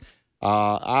 6th,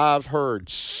 I've heard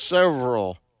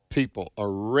several people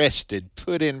arrested,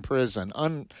 put in prison,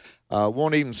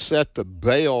 won't even set the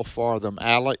bail for them,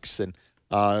 Alex. And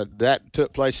that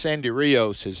took place. Sandy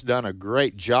Rios has done a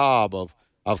great job of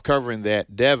covering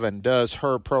that. Devin does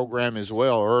her program as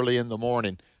well early in the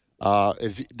morning.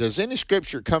 Does any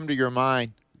scripture come to your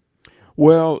mind?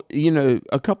 Well,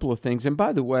 a couple of things. And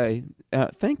by the way,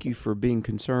 thank you for being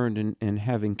concerned and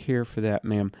having care for that,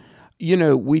 ma'am.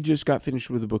 We just got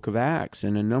finished with the book of Acts,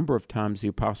 and a number of times the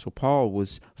Apostle Paul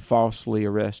was falsely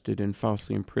arrested and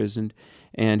falsely imprisoned,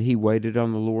 and he waited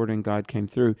on the Lord, and God came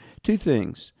through. Two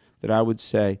things that I would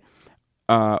say.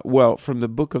 From the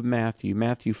book of Matthew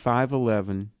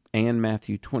 5:11 and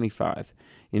Matthew 25.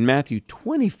 In Matthew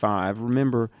 25,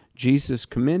 remember, Jesus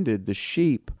commended the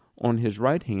sheep on his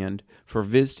right hand for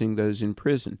visiting those in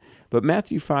prison. But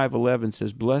Matthew 5:11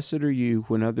 says, "Blessed are you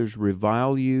when others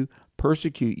revile you,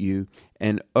 persecute you,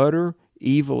 and utter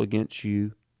evil against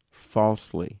you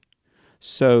falsely."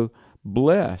 So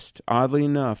blessed, oddly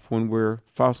enough, when we're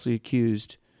falsely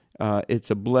accused,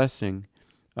 it's a blessing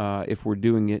if we're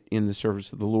doing it in the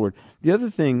service of the Lord. The other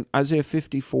thing, Isaiah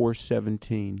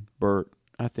 54:17, Bert,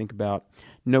 I think about,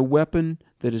 "No weapon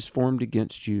that is formed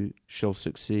against you shall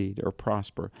succeed or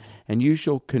prosper, and you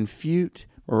shall confute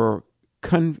or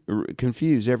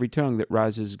confuse every tongue that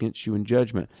rises against you in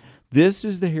judgment. This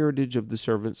is the heritage of the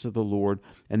servants of the Lord,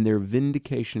 and their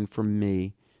vindication from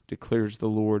me, declares the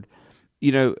Lord.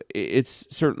 You know, it's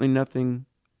certainly nothing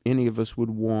any of us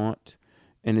would want,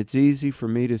 and it's easy for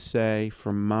me to say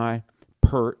from my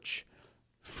perch,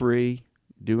 free,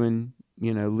 doing,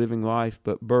 living life.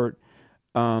 But Bert,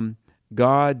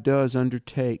 God does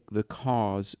undertake the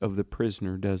cause of the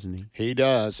prisoner, doesn't he? He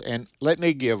does. And let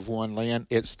me give one, Lynn.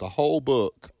 It's the whole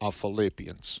book of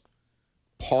Philippians.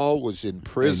 Paul was in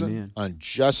prison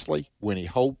unjustly when he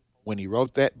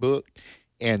wrote that book.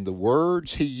 And the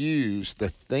words he used, the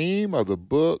theme of the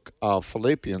book of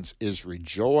Philippians is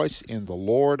rejoice in the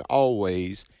Lord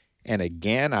always. And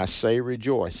again, I say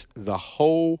rejoice. The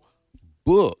whole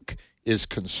book is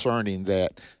concerning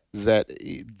that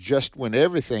just when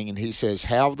everything, and he says,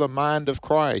 have the mind of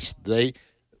Christ, he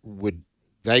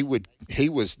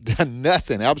was done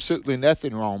nothing, absolutely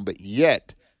nothing wrong, but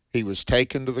yet he was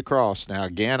taken to the cross. Now,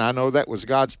 again, I know that was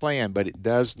God's plan, but it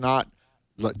does not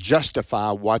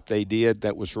justify what they did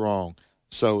that was wrong.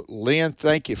 So, Lynn,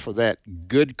 thank you for that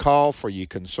good call for your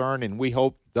concern, and we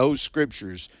hope those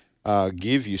scriptures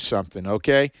give you something,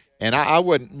 okay? And I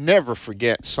would never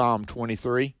forget Psalm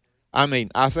 23. I mean,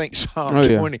 I think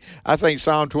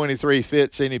Psalm 23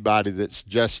 fits anybody that's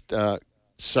just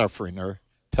suffering or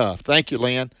tough. Thank you,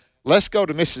 Lynn. Let's go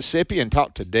to Mississippi and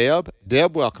talk to Deb.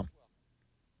 Deb, welcome.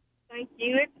 Thank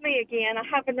you. It's me again.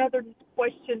 I have another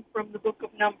question from the book of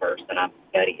Numbers that I'm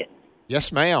studying.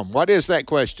 Yes, ma'am. What is that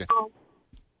question?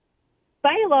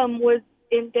 Balaam was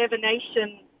in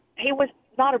divination. He was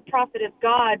not a prophet of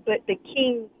God, but the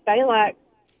king Balak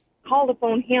called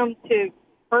upon him to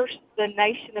curse the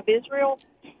nation of Israel.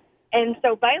 And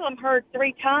so Balaam heard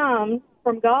 3 times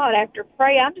from God after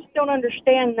prayer. I just don't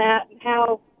understand that and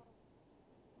how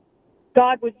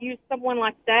God would use someone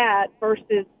like that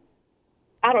versus,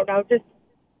 I don't know, just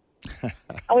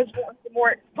I was wanting some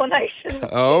more explanation.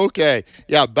 Okay.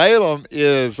 Yeah, Balaam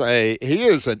is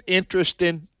an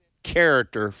interesting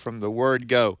character from the word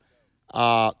go.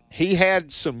 He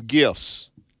had some gifts.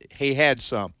 He had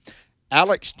some.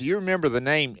 Alex, do you remember the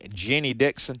name Jenny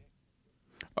Dixon?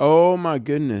 Oh, my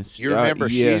goodness. You remember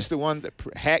yes. She's the one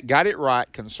that got it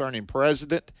right concerning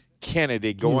President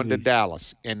Kennedy going to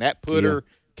Dallas. And that put her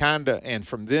kind of, and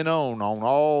from then on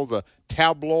all the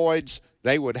tabloids,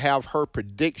 they would have her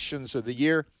predictions of the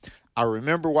year. I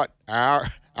remember what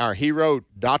our hero,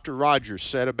 Dr. Rogers,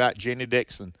 said about Jenny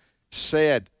Dixon,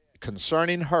 said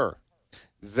concerning her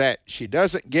that she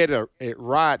doesn't get it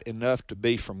right enough to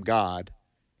be from God.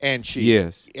 And she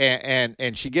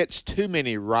and she gets too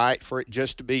many right for it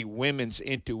just to be women's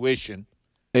intuition.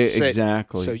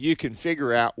 Exactly. So you can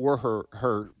figure out where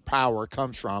her power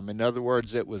comes from. In other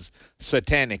words, it was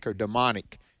satanic or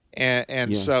demonic.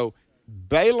 And so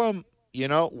Balaam,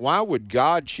 why would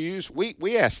God choose?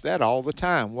 We ask that all the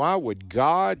time. Why would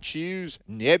God choose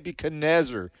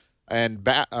Nebuchadnezzar and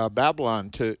Babylon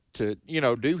to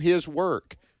do his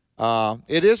work?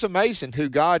 It is amazing who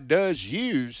God does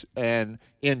use and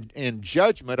in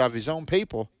judgment of his own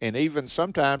people, and even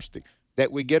sometimes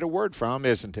that we get a word from,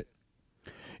 isn't it?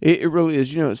 It really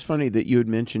is. It's funny that you had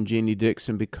mentioned Jeannie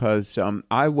Dixon because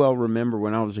I well remember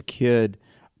when I was a kid,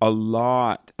 a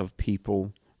lot of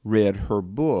people read her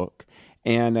book,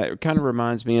 and it kind of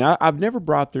reminds me, and I've never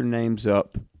brought their names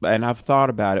up, and I've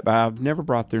thought about it, but I've never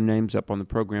brought their names up on the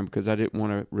program because I didn't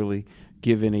want to really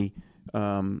give any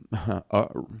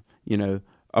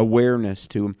awareness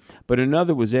to him. But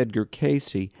another was Edgar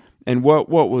Casey. And what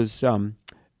was,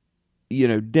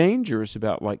 dangerous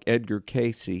about like Edgar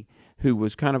Casey, who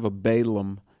was kind of a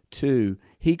Balaam too,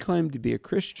 he claimed to be a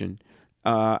Christian.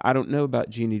 I don't know about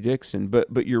Jeannie Dixon,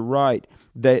 but you're right.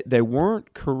 They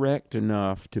weren't correct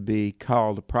enough to be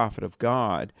called a prophet of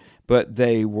God, but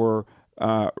they were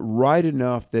right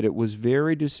enough that it was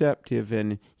very deceptive,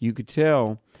 and you could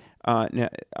tell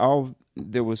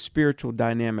there was spiritual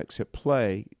dynamics at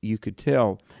play, you could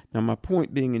tell. Now, my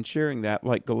point being in sharing that,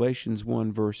 like Galatians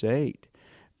 1, verse 8,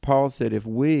 Paul said, if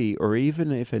we, or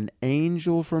even if an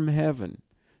angel from heaven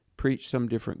preach some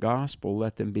different gospel,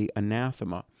 let them be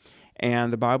anathema.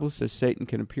 And the Bible says Satan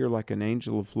can appear like an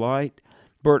angel of light.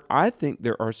 Bert, I think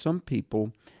there are some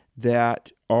people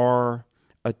that are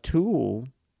a tool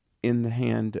in the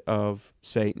hand of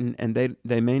Satan, and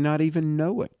they may not even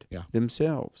know it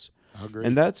themselves. I agree.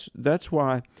 And that's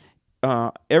why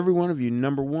every one of you,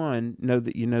 number one, know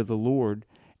that you know the Lord,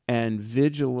 and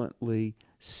vigilantly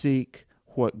seek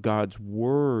what God's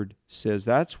Word says.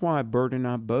 That's why Bert and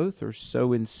I both are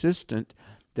so insistent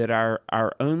that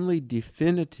our only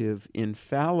definitive,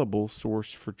 infallible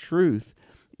source for truth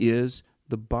is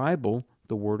the Bible,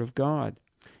 the Word of God.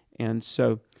 And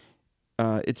so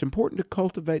it's important to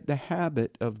cultivate the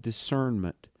habit of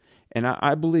discernment. And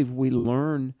I believe we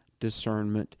learn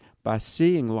discernment by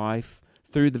seeing life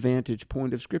through the vantage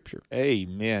point of Scripture.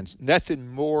 Amen. Nothing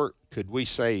more could we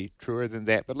say truer than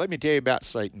that. But let me tell you about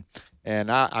Satan. And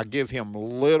I give him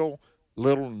little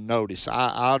notice.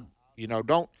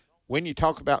 Don't, when you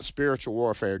talk about spiritual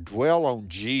warfare, dwell on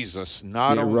Jesus,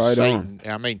 not on right Satan.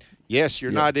 on. I mean, yes,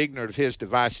 you're not ignorant of his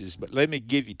devices, but let me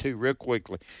give you two real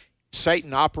quickly.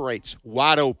 Satan operates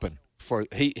wide open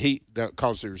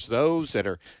because there's those that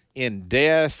are in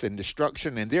death and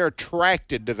destruction, and they're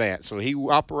attracted to that. So he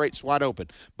operates wide open,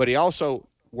 but he also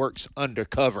works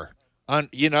undercover,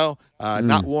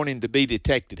 not wanting to be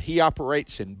detected. He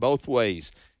operates in both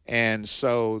ways. And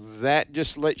so that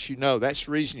just lets you know that's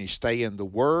the reason you stay in the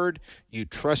Word. You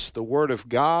trust the Word of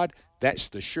God. That's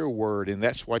the sure word, and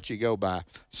that's what you go by.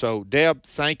 So, Deb,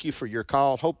 thank you for your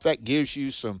call. Hope that gives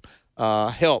you some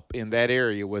help in that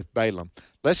area with Balaam.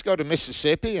 Let's go to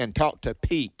Mississippi and talk to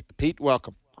Pete. Pete,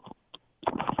 welcome.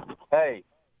 Hey,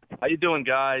 how you doing,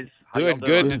 guys? Doing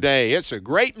good today. It's a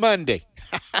great Monday.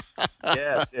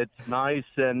 Yes, it's nice,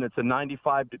 and it's a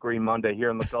 95-degree Monday here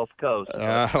on the Gulf Coast.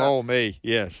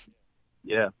 Yes.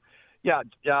 Yeah.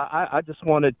 I just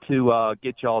wanted to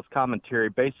get y'all's commentary.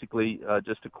 Basically,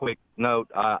 just a quick note.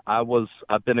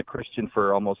 I've been a Christian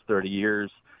for almost 30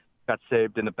 years. Got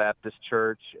saved in a Baptist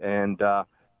church, and I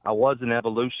was an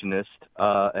evolutionist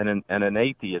and an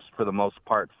atheist for the most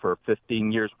part for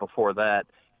 15 years before that.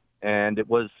 And it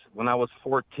was when I was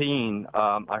 14,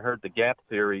 I heard the gap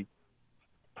theory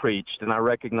preached, and I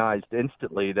recognized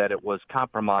instantly that it was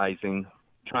compromising.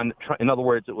 In other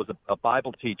words, it was a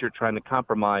Bible teacher trying to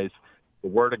compromise the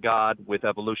Word of God with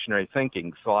evolutionary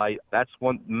thinking. So that's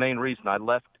one main reason I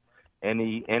left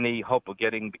any hope of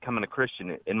becoming a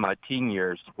Christian in my teen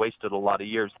years. Wasted a lot of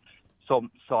years. So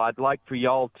I'd like for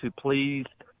y'all to please,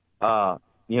 I'm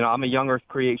a young Earth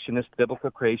creationist,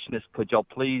 biblical creationist. Could y'all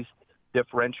please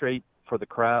differentiate for the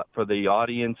crowd, for the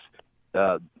audience,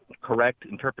 correct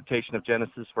interpretation of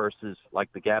Genesis versus like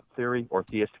the gap theory or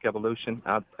theistic evolution?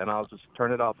 And I'll just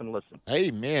turn it off and listen.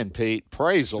 Amen, Pete.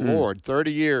 Praise the Lord.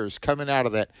 30 years coming out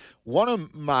of that. One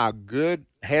of my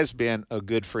has been a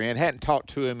good friend. Hadn't talked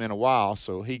to him in a while,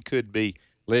 so he could be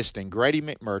listening. Grady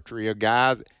McMurtry, a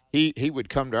guy, he would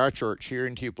come to our church here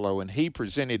in Tupelo, and he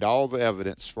presented all the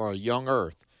evidence for a young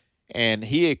Earth. And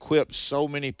he equipped so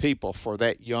many people for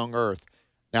that young Earth.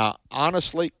 Now,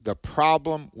 honestly, the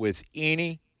problem with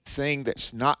anything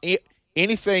that's not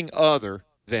anything other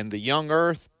than the young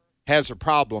Earth has a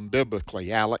problem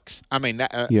biblically, Alex. I mean,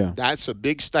 that's a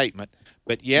big statement.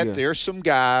 But yet there's some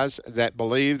guys that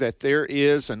believe that there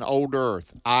is an old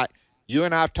Earth. You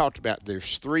and I have talked about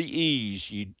there's 3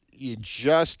 E's you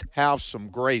just have some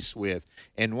grace with.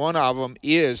 And one of them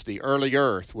is the early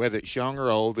Earth, whether it's young or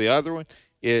old. The other one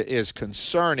is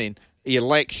concerning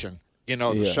election,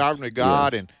 the sovereignty of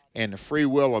God and the free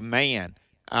will of man.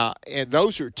 And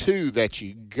those are 2 that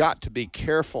you got to be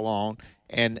careful on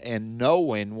and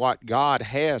knowing what God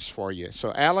has for you.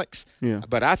 So, Alex,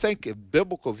 but I think a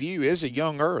biblical view is a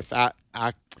young Earth. I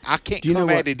can't come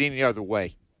at it any other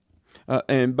way.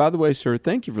 And by the way, sir,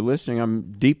 thank you for listening.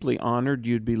 I'm deeply honored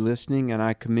you'd be listening, and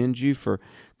I commend you for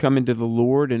coming to the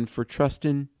Lord and for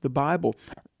trusting the Bible.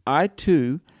 I,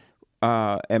 too,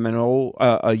 am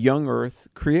a young Earth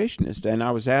creationist, and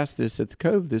I was asked this at the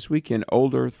Cove this weekend,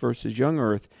 old Earth versus young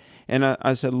Earth, and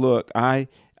I said, look,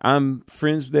 I'm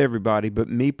friends with everybody, but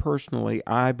me personally,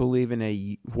 I believe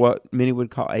in what many would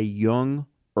call a young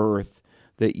Earth,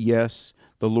 that yes,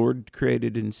 the Lord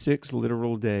created in 6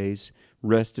 literal days,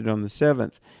 rested on the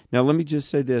 7th. Now, let me just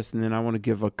say this, and then I want to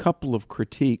give a couple of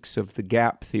critiques of the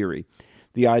gap theory,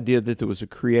 the idea that there was a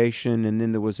creation and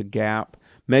then there was a gap.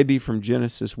 Maybe from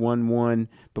Genesis 1:1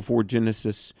 before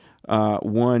Genesis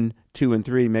 1, 2, and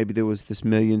 3, maybe there was this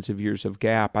millions of years of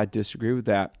gap. I disagree with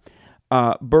that.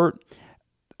 Bert,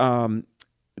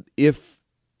 if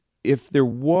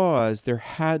there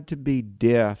had to be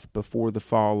death before the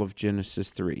fall of Genesis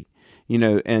 3.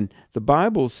 And the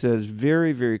Bible says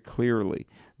very, very clearly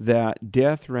that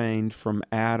death reigned from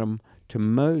Adam to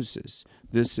Moses.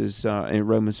 This is in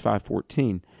Romans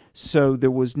 5:14. So there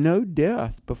was no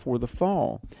death before the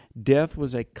fall. Death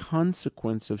was a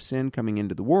consequence of sin coming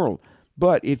into the world.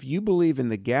 But if you believe in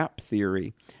the gap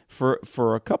theory, for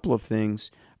a couple of things,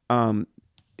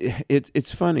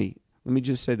 it's funny. Let me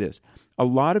just say this. A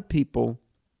lot of people,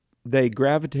 they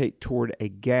gravitate toward a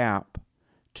gap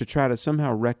to try to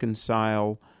somehow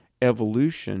reconcile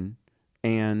evolution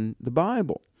and the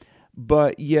Bible.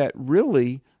 But yet,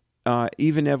 really,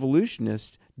 even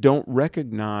evolutionists don't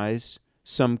recognize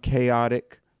some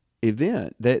chaotic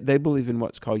event. They believe in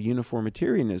what's called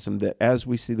uniformitarianism, that as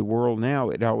we see the world now,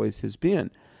 it always has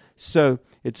been. So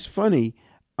it's funny,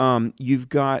 you've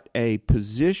got a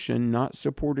position not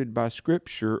supported by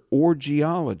Scripture or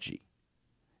geology,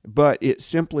 but it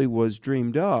simply was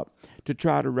dreamed up to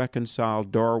try to reconcile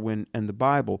Darwin and the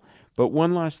Bible. But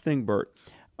one last thing, Bert.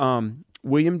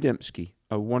 William Dembski,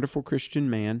 a wonderful Christian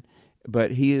man,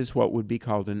 but he is what would be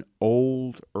called an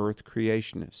old earth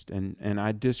creationist, and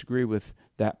I disagree with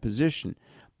that position.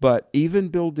 But even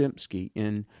Bill Dembski,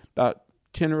 in about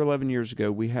 10 or 11 years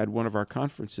ago, we had one of our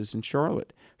conferences in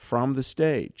Charlotte. From the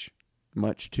stage,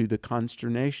 much to the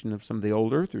consternation of some of the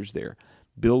old earthers there,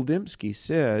 Bill Dembski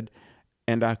said,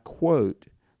 and I quote,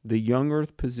 "The young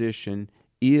earth position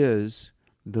is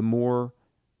the more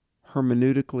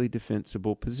hermeneutically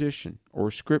defensible position, or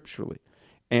scripturally."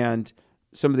 And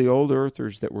some of the old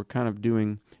earthers that were kind of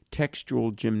doing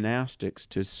textual gymnastics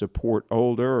to support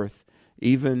old earth,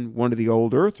 even one of the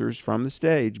old earthers from the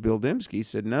stage, Bill Dembski,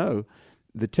 said, no,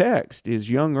 the text is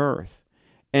young earth.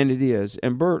 And it is.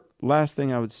 And Bert, last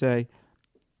thing I would say,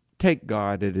 take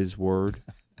God at his word.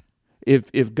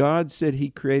 If God said he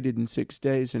created in 6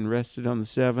 days and rested on the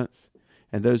seventh,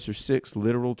 and those are 6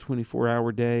 literal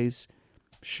 24-hour days,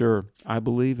 sure, I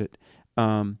believe it.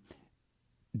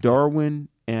 Darwin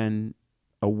and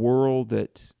a world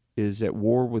that is at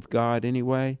war with God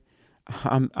anyway,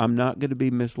 I'm not going to be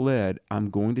misled.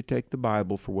 I'm going to take the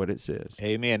Bible for what it says.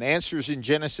 Amen. Answers in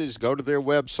Genesis, go to their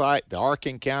website, the Ark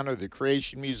Encounter, the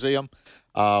Creation Museum.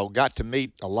 Got to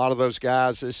meet a lot of those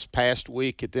guys this past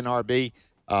week at NRB.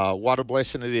 What a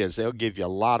blessing it is. They'll give you a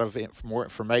lot of more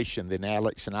information than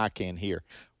Alex and I can here.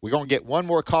 We're going to get one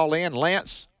more call in.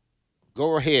 Lance,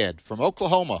 go ahead. From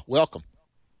Oklahoma, welcome.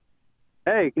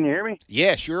 Hey, can you hear me?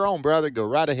 Yes, you're on, brother. Go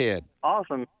right ahead.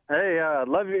 Awesome. Hey,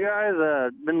 love you guys.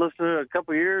 Been listening a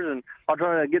couple years, and I'll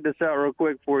try to get this out real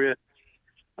quick for you.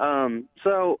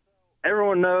 So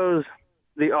everyone knows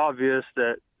the obvious,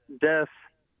 that death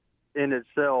in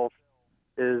itself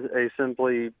is a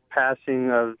simply passing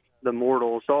of the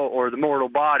mortal soul or the mortal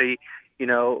body. You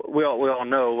know, we all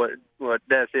know what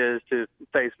death is to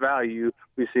face value.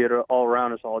 We see it all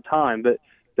around us all the time. But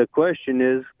the question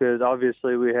is, because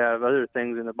obviously we have other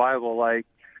things in the Bible like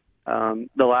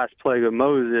the last plague of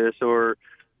Moses or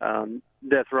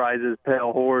death rises,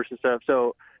 pale horse and stuff.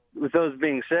 So with those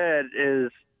being said,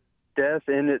 is death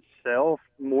in itself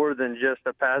more than just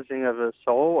a passing of the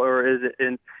soul, or is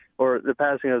it or the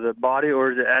passing of the body,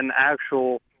 or is it an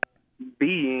actual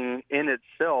being in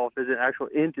itself? Is it an actual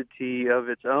entity of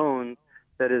its own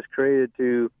that is created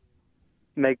to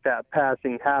make that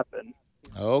passing happen?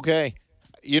 Okay.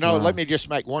 You know, let me just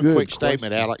make one quick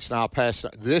statement, Alex, and I'll pass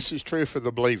it. This is true for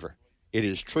the believer. It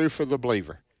is true for the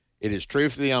believer. It is true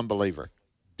for the unbeliever.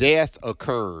 Death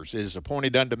occurs. It is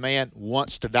appointed unto man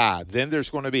once to die. Then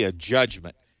there's going to be a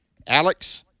judgment.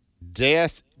 Alex,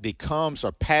 death becomes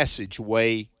a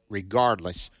passageway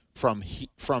regardless from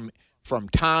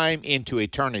time into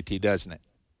eternity, doesn't it?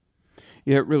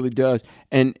 Yeah, it really does.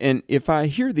 And if I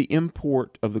hear the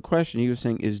import of the question, he was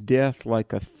saying, is death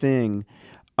like a thing?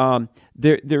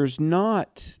 There's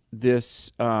not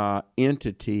this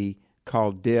entity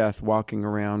called death walking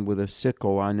around with a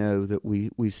sickle. I know that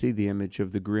we see the image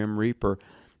of the Grim Reaper.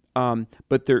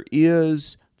 But there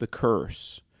is the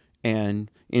curse. And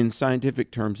in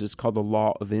scientific terms, it's called the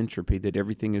law of entropy, that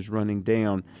everything is running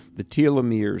down. The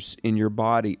telomeres in your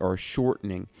body are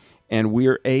shortening, and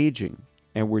we're aging,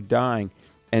 and we're dying.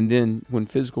 And then when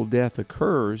physical death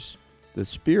occurs, the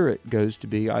spirit goes to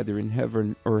be either in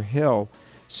heaven or hell.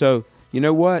 So, you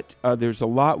know what? There's a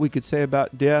lot we could say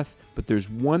about death, but there's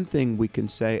one thing we can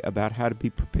say about how to be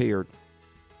prepared,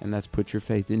 and that's put your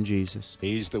faith in Jesus.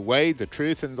 He's the way, the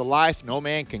truth, and the life. No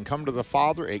man can come to the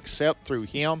Father except through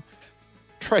him.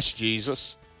 Trust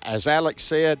Jesus. As Alex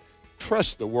said,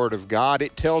 trust the Word of God.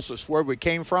 It tells us where we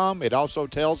came from. It also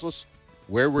tells us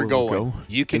where we're going.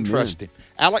 You can trust him.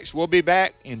 Alex, we'll be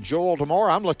back in Joel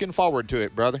tomorrow. I'm looking forward to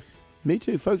it, brother. Me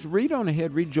too. Folks, read on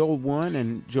ahead. Read Joel 1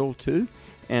 and Joel 2.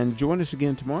 And join us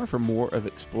again tomorrow for more of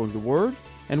Exploring the Word.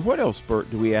 And what else, Bert,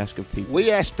 do we ask of people? We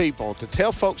ask people to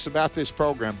tell folks about this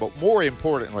program, but more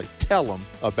importantly, tell them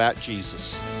about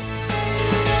Jesus.